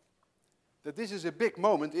not, that this is a big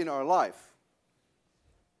moment in our life.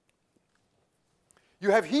 You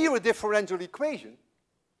have here a differential equation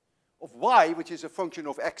of y, which is a function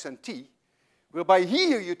of x and t, whereby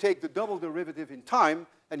here you take the double derivative in time,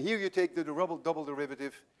 and here you take the double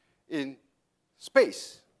derivative in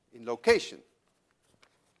space, in location.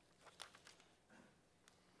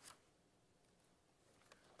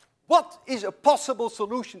 What is a possible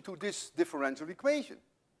solution to this differential equation?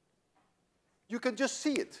 You can just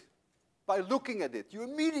see it. By looking at it, you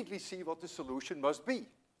immediately see what the solution must be.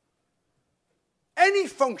 Any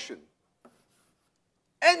function,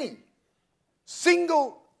 any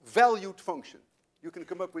single valued function, you can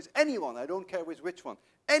come up with any one, I don't care with which one,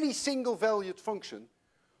 any single valued function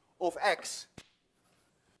of x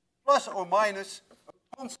plus or minus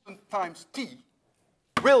a constant times t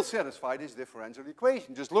will satisfy this differential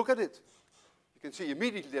equation. Just look at it. You can see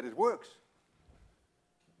immediately that it works.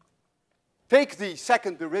 Take the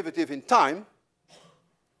second derivative in time,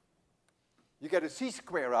 you get a c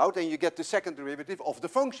square out, and you get the second derivative of the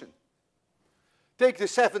function. Take the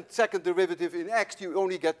second derivative in x, you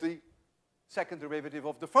only get the second derivative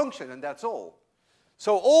of the function, and that's all.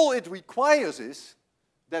 So all it requires is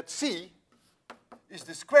that c is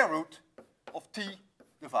the square root of t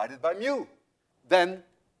divided by mu. Then,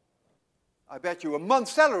 I bet you a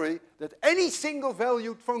month's salary that any single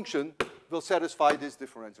valued function will satisfy this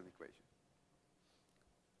differential equation.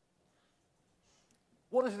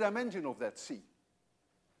 What is the dimension of that c?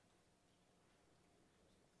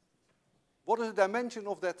 What is the dimension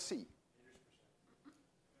of that c?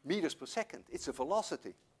 Meters per second. It's a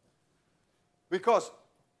velocity. Because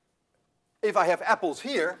if I have apples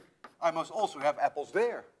here, I must also have apples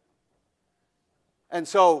there. And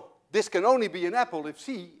so this can only be an apple if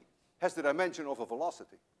c has the dimension of a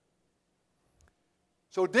velocity.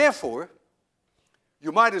 So therefore,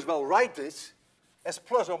 you might as well write this as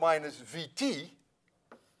plus or minus vt,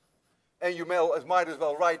 and you might as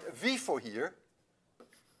well write v for here,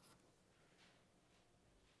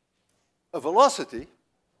 a velocity,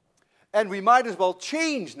 and we might as well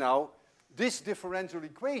change now this differential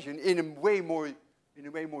equation in a way more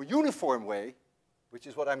uniform way, which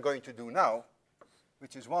is what I'm going to do now,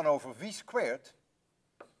 which is 1 over v squared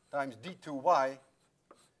times d2y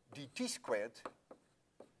dt squared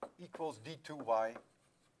equals d2y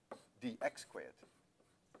dx squared.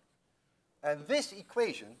 And this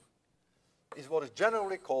equation is what is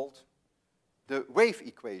generally called the wave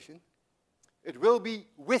equation. It will be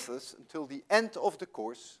with us until the end of the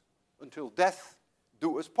course, until death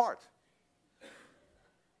do us part.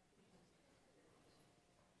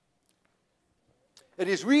 It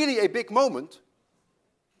is really a big moment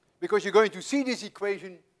because you're going to see this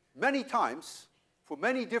equation many times for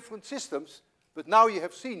many different systems, but now you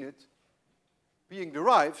have seen it being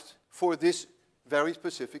derived for this very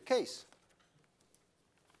specific case.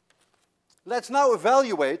 Let's now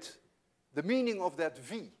evaluate the meaning of that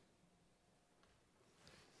v.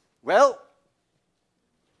 Well,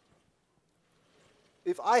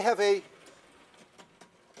 if I have here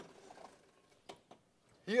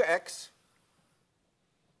x,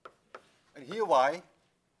 and here y,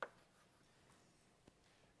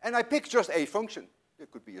 and I pick just a function. It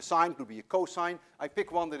could be a sine, it could be a cosine. I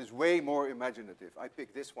pick one that is way more imaginative. I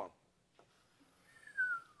pick this one.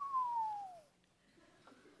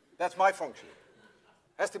 That's my function.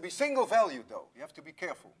 Has to be single valued though. You have to be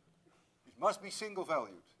careful. It must be single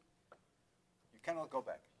valued. You cannot go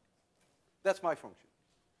back. That's my function.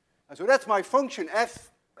 And so that's my function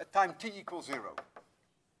f at time t equals 0.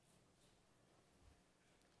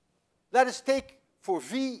 Let us take for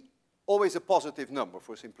v always a positive number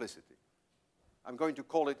for simplicity. I'm going to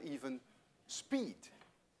call it even speed.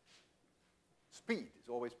 Speed is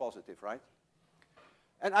always positive, right?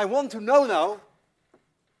 And I want to know now,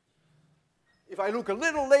 if I look a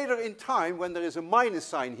little later in time when there is a minus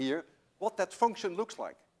sign here, what that function looks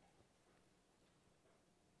like.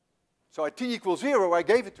 So at t equals 0, I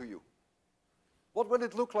gave it to you. What will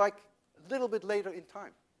it look like a little bit later in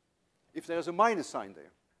time, if there's a minus sign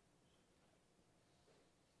there?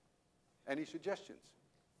 Any suggestions?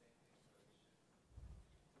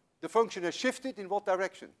 The function has shifted in what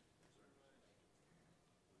direction?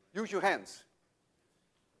 Use your hands.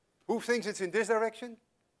 Who thinks it's in this direction?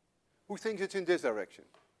 Who thinks it's in this direction?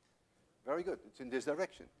 Very good, it's in this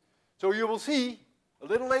direction. So you will see, a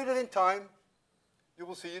little later in time, you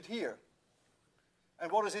will see it here.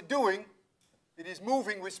 And what is it doing? It is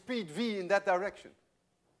moving with speed v in that direction.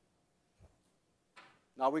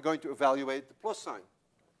 Now we're going to evaluate the plus sign.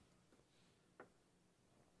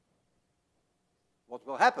 What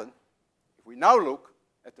will happen if we now look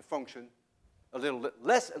at the function a little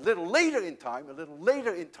later in time,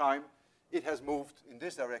 it has moved in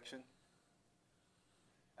this direction,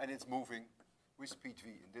 and it's moving with speed v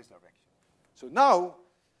in this direction. So now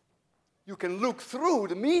you can look through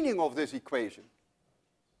the meaning of this equation.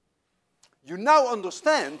 You now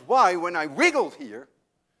understand why, when I wiggled here,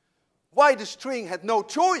 why the string had no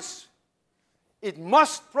choice. It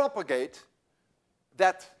must propagate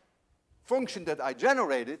that function that I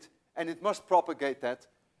generated, and it must propagate that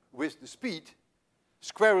with the speed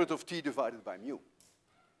square root of t divided by mu.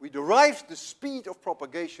 We derived the speed of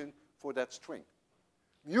propagation for that string.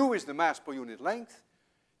 Mu is the mass per unit length.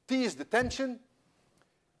 T is the tension.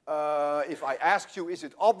 If I asked you, is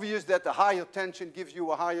it obvious that the higher tension gives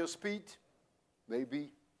you a higher speed?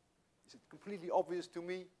 Maybe. Is it completely obvious to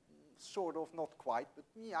me? Sort of, not quite, but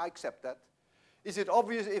yeah, I accept that. Is it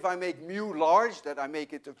obvious if I make mu large, that I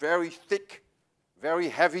make it a very thick, very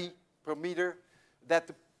heavy per meter, that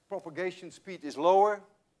the propagation speed is lower?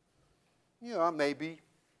 Yeah, maybe.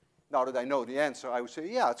 Now that I know the answer, I would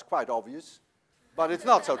say, yeah, it's quite obvious, but it's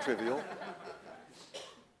not so trivial.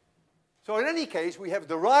 So in any case, we have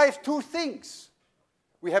derived two things.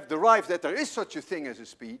 We have derived that there is such a thing as a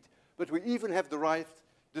speed, but we even have derived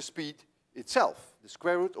the speed itself, the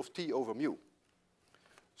square root of t over mu.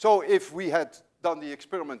 So if we had done the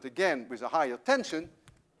experiment again with a higher tension,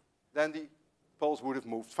 then the pulse would have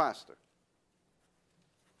moved faster.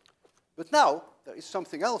 But now, there is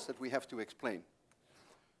something else that we have to explain.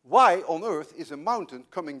 Why on earth is a mountain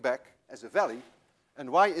coming back as a valley, and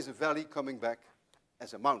why is a valley coming back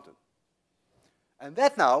as a mountain? And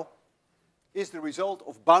that now is the result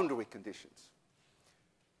of boundary conditions.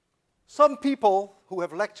 Some people who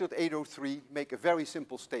have lectured 803 make a very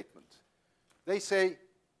simple statement. They say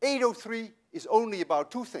 803 is only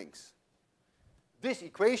about two things: this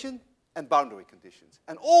equation and boundary conditions,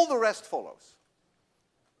 and all the rest follows.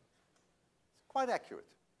 It's quite accurate.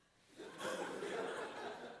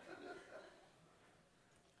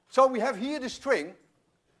 So we have here the string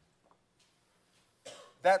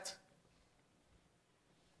that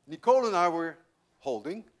Nicole and I were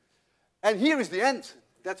holding, and here is the end.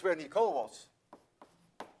 That's where Nicole was.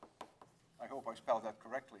 I hope I spelled that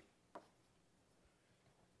correctly.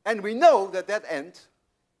 And we know that that end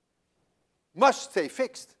must stay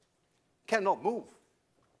fixed, cannot move.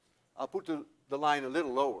 I'll put the line a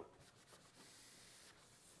little lower.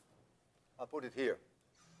 I'll put it here.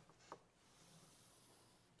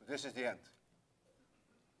 This is the end.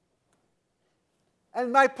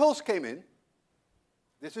 And my pulse came in.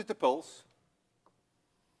 This is the pulse.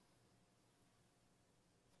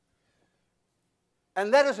 And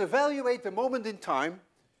let us evaluate the moment in time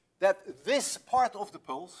that this part of the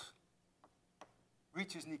pulse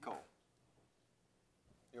reaches Nicole.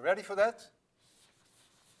 You ready for that?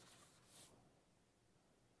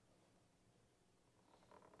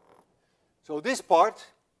 So this part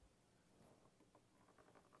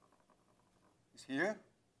is here.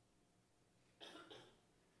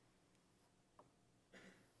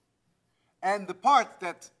 And the part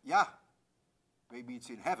that, yeah, maybe it's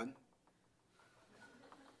in heaven,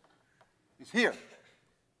 is here.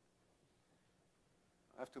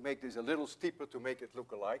 I have to make this a little steeper to make it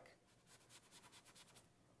look alike.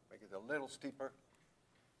 Make it a little steeper.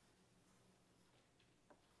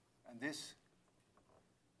 And this,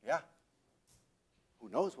 yeah, who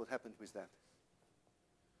knows what happened with that?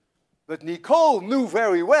 But Nicole knew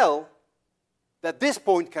very well that this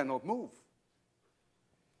point cannot move.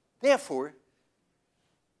 Therefore,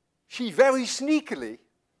 she very sneakily,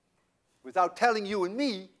 without telling you and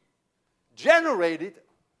me, generated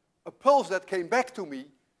a pulse that came back to me,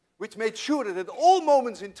 which made sure that at all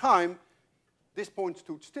moments in time, this point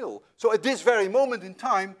stood still. So at this very moment in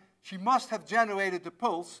time, she must have generated a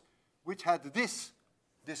pulse which had this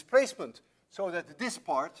displacement, so that this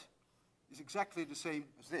part is exactly the same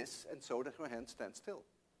as this, and so that her hand stands still.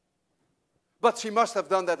 But she must have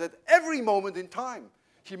done that at every moment in time.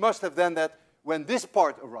 She must have done that when this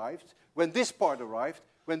part arrived, when this part arrived,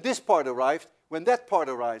 when this part arrived, when that part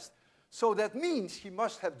arrived. So that means she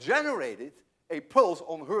must have generated a pulse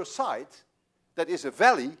on her side that is a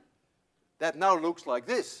valley that now looks like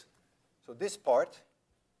this. So this part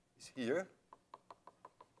is here.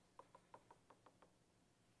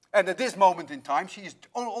 And at this moment in time,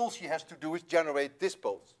 all she has to do is generate this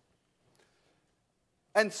pulse.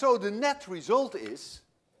 And so the net result is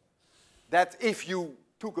that if you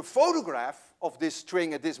took a photograph of this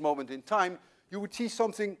string at this moment in time, you would see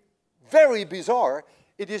something very bizarre.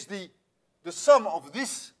 It is the sum of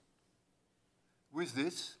this with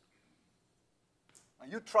this.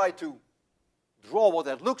 And you try to draw what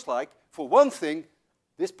that looks like. For one thing,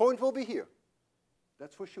 this point will be here.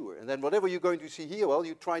 That's for sure. And then whatever you're going to see here, well,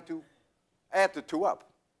 you try to add the two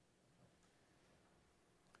up.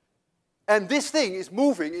 And this thing is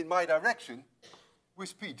moving in my direction with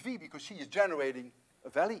speed v, because she is generating a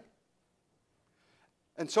valley.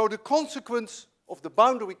 And so the consequence of the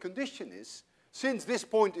boundary condition is, since this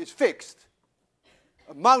point is fixed,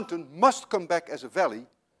 a mountain must come back as a valley,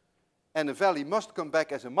 and a valley must come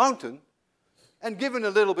back as a mountain, and given a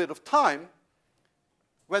little bit of time,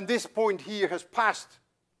 when this point here has passed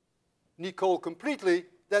Nicole completely,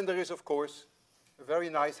 then there is, of course, a very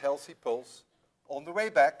nice, healthy pulse on the way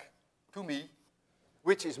back to me,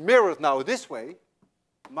 which is mirrored now this way.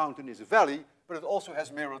 The mountain is a valley, but it also has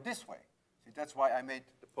mirrored this way. See, that's why I made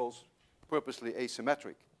the pulse purposely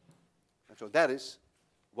asymmetric. And so that is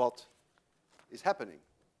what is happening.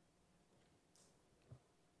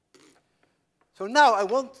 So now I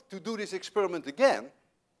want to do this experiment again,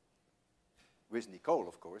 with Nicole,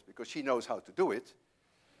 of course, because she knows how to do it.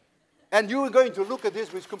 And you are going to look at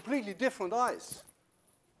this with completely different eyes.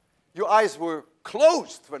 Your eyes were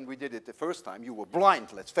closed when we did it the first time. You were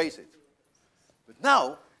blind, let's face it. But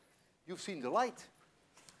now, you've seen the light.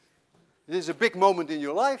 It is a big moment in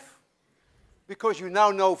your life, because you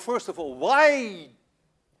now know, first of all, why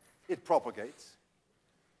it propagates.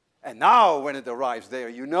 And now, when it arrives there,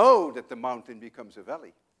 you know that the mountain becomes a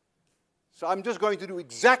valley. So I'm just going to do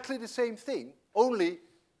exactly the same thing, only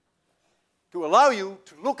to allow you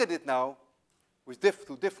to look at it now with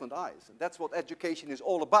through different eyes. And that's what education is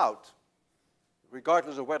all about,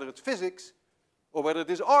 regardless of whether it's physics or whether it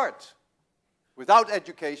is art. Without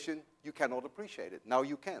education, you cannot appreciate it. Now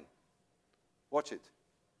you can. Watch it.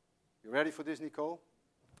 You ready for this, Nicole?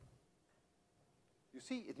 You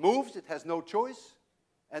see, it moves, it has no choice,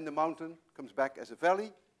 and the mountain comes back as a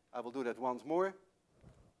valley. I will do that once more.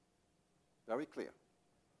 Very clear.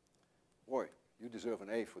 Boy, you deserve an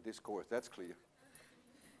A for this course, that's clear.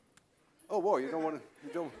 Oh boy, you don't want to,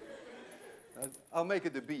 you don't. I'll make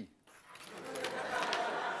it a B.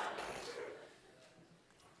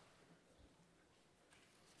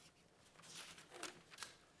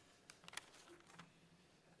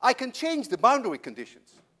 I can change the boundary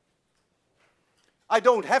conditions. I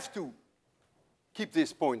don't have to keep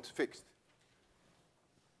this point fixed.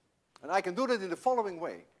 And I can do that in the following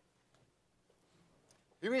way.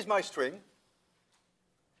 Here is my string.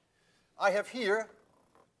 I have here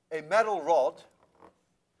a metal rod.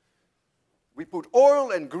 We put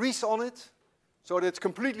oil and grease on it so that it's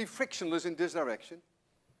completely frictionless in this direction.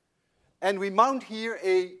 And we mount here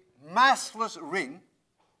a massless ring.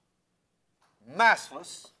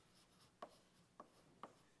 Massless.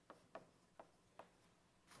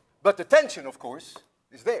 But the tension, of course,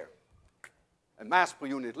 is there. And mass per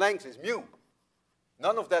unit length is mu.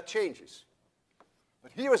 None of that changes.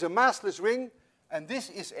 But here is a massless ring, and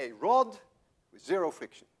this is a rod with zero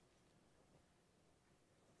friction.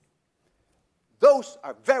 Those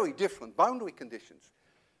are very different boundary conditions.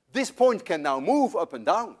 This point can now move up and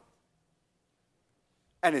down.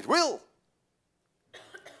 And it will.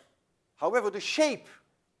 However, the shape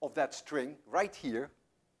of that string right here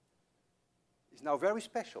is now very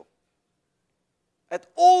special. At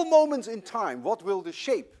all moments in time, what will the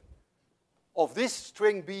shape of this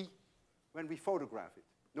string be when we photograph it?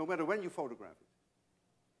 No matter when you photograph it.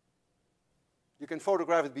 You can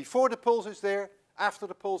photograph it before the pulse is there, after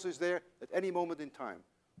the pulse is there, at any moment in time.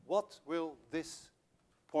 What will this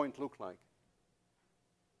point look like?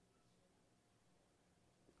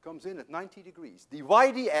 It comes in at 90 degrees. dy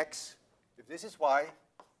dx, if this is y,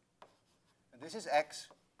 and this is x,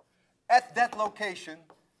 at that location,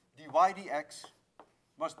 dy dx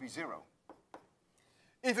must be 0.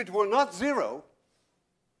 If it were not 0,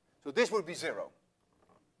 so this would be 0.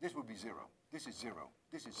 This would be 0. This is 0.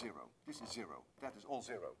 This is 0. This is 0. That is all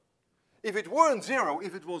 0. If it weren't 0,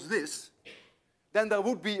 if it was this, then there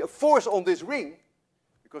would be a force on this ring,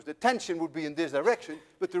 because the tension would be in this direction,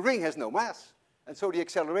 but the ring has no mass. And so the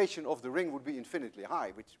acceleration of the ring would be infinitely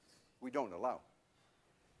high, which we don't allow.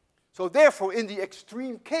 So therefore, in the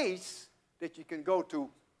extreme case that you can go to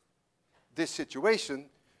this situation,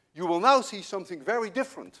 you will now see something very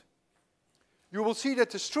different. You will see that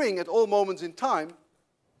the string at all moments in time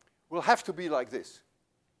will have to be like this.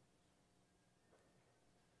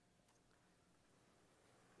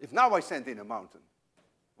 If now I send in a mountain,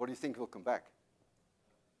 what do you think will come back?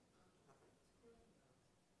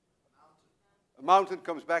 A mountain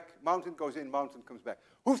comes back, mountain goes in, mountain comes back.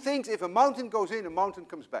 Who thinks if a mountain goes in, a mountain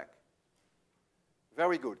comes back?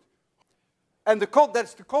 Very good. And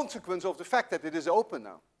that's the consequence of the fact that it is open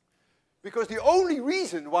now. Because the only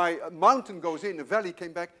reason why a mountain goes in, a valley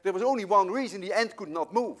came back, there was only one reason: the end could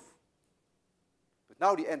not move. But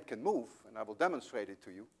now the end can move, and I will demonstrate it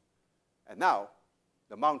to you. And now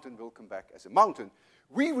the mountain will come back as a mountain.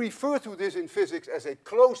 We refer to this in physics as a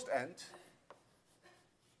closed end,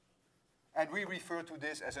 and we refer to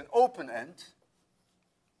this as an open end.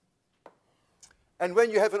 And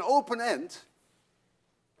when you have an open end,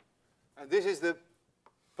 and this is the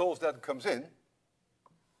pulse that comes in,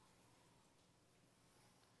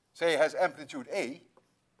 say has amplitude A,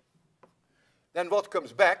 then what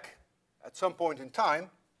comes back at some point in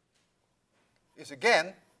time is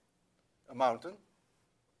again a mountain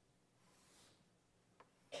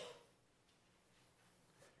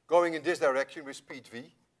going in this direction with speed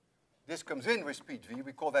v. This comes in with speed v.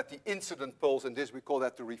 We call that the incident pulse, and this we call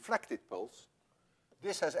that the reflected pulse.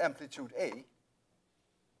 This has amplitude A.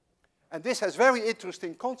 And this has very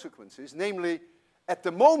interesting consequences, namely, at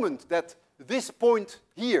the moment that this point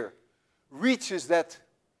here reaches that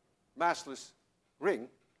massless ring,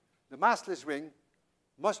 the massless ring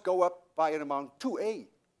must go up by an amount 2a,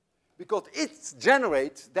 because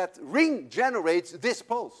that ring generates this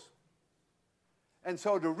pulse. And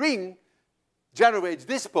so the ring generates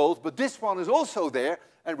this pulse, but this one is also there,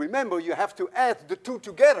 and remember, you have to add the two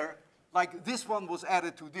together, like this one was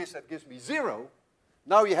added to this, that gives me 0.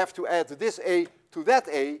 Now you have to add this a to that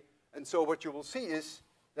a, and so what you will see is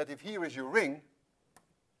that if here is your ring,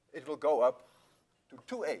 it will go up to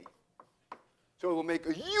 2a. So it will make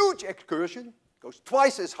a huge excursion, goes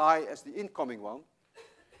twice as high as the incoming one,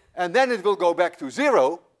 and then it will go back to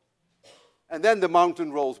 0, and then the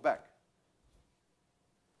mountain rolls back.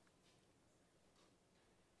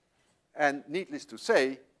 And needless to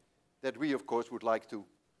say, that we, of course, would like to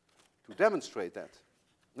demonstrate that.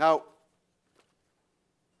 Now,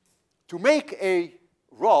 to make a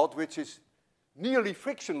rod which is nearly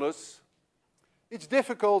frictionless, it's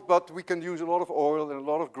difficult, but we can use a lot of oil and a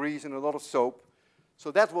lot of grease and a lot of soap.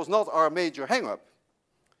 So that was not our major hang-up.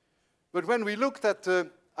 But when we looked at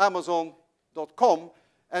Amazon.com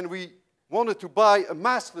and we wanted to buy a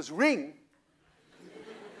massless ring,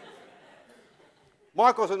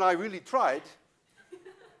 Marcos and I really tried,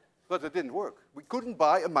 but it didn't work. We couldn't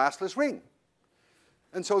buy a massless ring.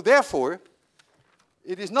 And so therefore,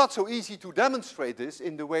 it is not so easy to demonstrate this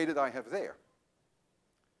in the way that I have there.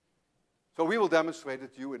 So we will demonstrate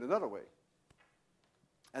it to you in another way.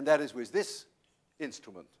 And that is with this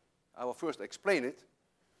instrument. I will first explain it.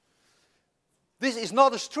 This is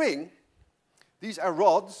not a string. These are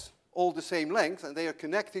rods, all the same length, and they are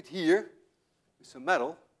connected here with some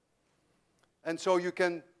metal. And so you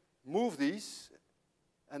can move these,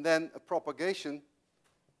 and then a propagation,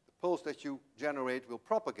 the pulse that you generate will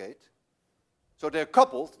propagate. So they're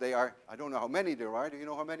coupled. They are, I don't know how many there are. Do you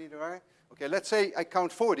know how many there are? Okay, let's say I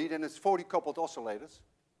count 40, then it's 40 coupled oscillators.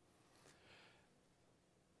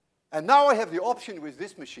 And now I have the option with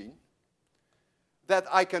this machine that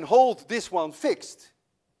I can hold this one fixed,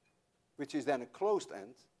 which is then a closed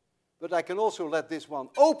end, but I can also let this one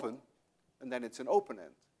open, and then it's an open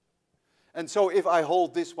end. And so if I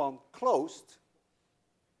hold this one closed,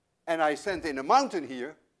 and I send in a mountain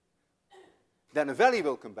here, then a valley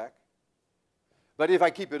will come back. But if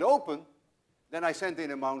I keep it open, then I send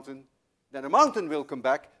in a mountain, then a mountain will come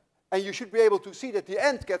back, and you should be able to see that the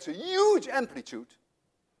end gets a huge amplitude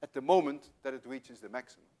at the moment that it reaches the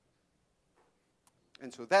maximum.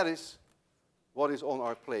 And so that is what is on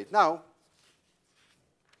our plate now.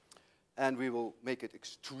 And we will make it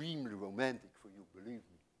extremely romantic for you, believe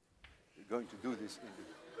me. We're going to do this in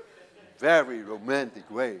a very romantic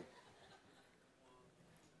way.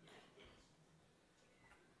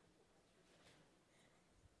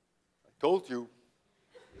 I told you.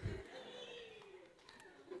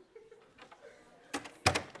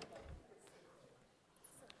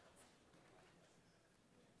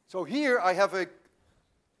 So here I have a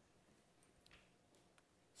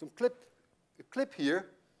clip here.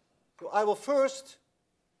 So I will first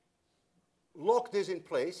lock this in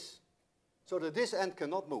place so that this end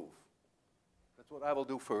cannot move. That's what I will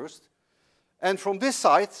do first. And from this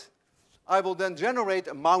side, I will then generate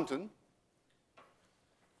a mountain.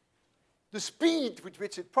 The speed with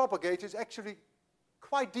which it propagates is actually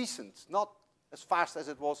quite decent, not as fast as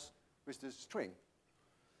it was with the string.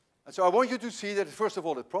 And so I want you to see that first of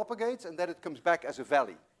all it propagates and that it comes back as a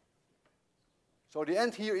valley. So the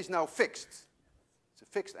end here is now fixed. It's a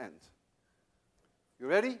fixed end. You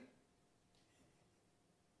ready?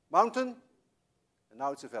 Mountain, and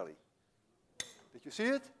now it's a valley. Did you see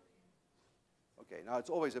it? Okay, now it's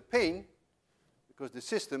always a pain because the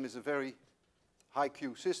system is a very high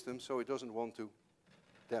Q system, so it doesn't want to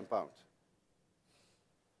damp out.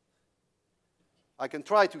 I can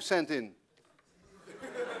try to send in.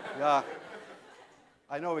 Yeah,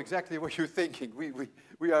 I know exactly what you're thinking.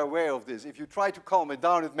 We are aware of this. If you try to calm it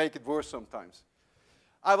down, it makes it worse sometimes.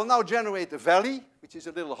 I will now generate a valley, which is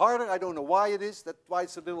a little harder. I don't know why it is. That's why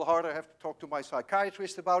it's a little harder. I have to talk to my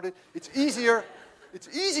psychiatrist about it. It's easier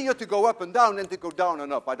to go up and down than to go down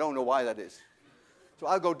and up. I don't know why that is. So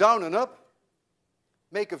I'll go down and up,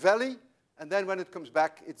 make a valley, and then when it comes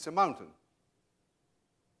back, it's a mountain.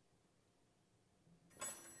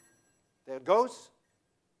 There it goes,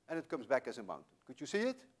 and it comes back as a mountain. Could you see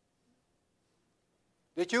it?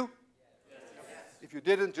 Did you? Yes. If you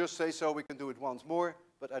didn't, just say so. We can do it once more,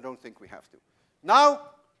 but I don't think we have to. Now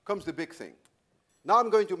comes the big thing. Now I'm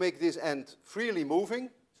going to make this end freely moving.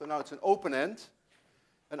 So now it's an open end.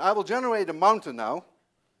 And I will generate a mountain now.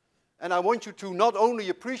 And I want you to not only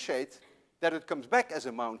appreciate that it comes back as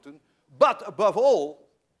a mountain, but above all,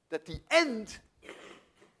 that the end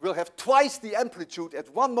will have twice the amplitude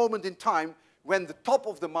at one moment in time when the top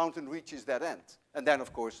of the mountain reaches that end. And then,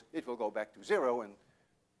 of course, it will go back to zero, and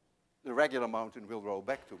the regular mountain will roll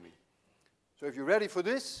back to me. So if you're ready for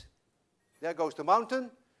this, there goes the mountain.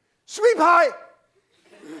 Sweep high!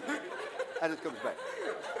 And it comes back.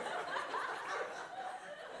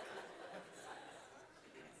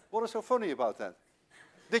 What is so funny about that?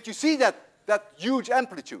 Did you see that huge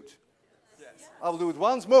amplitude? Yes. I'll do it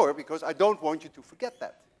once more because I don't want you to forget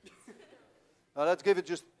that. Now let's give it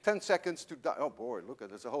just 10 seconds to die. Oh boy, look at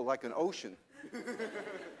it. It's a whole like an ocean.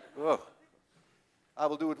 Oh. I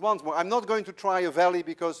will do it once more. I'm not going to try a valley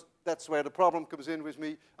because that's where the problem comes in with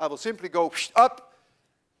me. I will simply go up,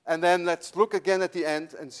 and then let's look again at the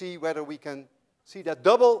end and see whether we can see that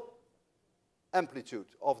double amplitude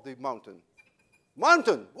of the mountain.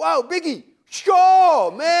 Mountain! Wow, biggie! Sure,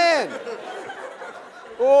 man!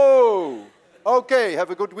 Oh, okay, have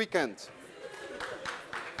a good weekend.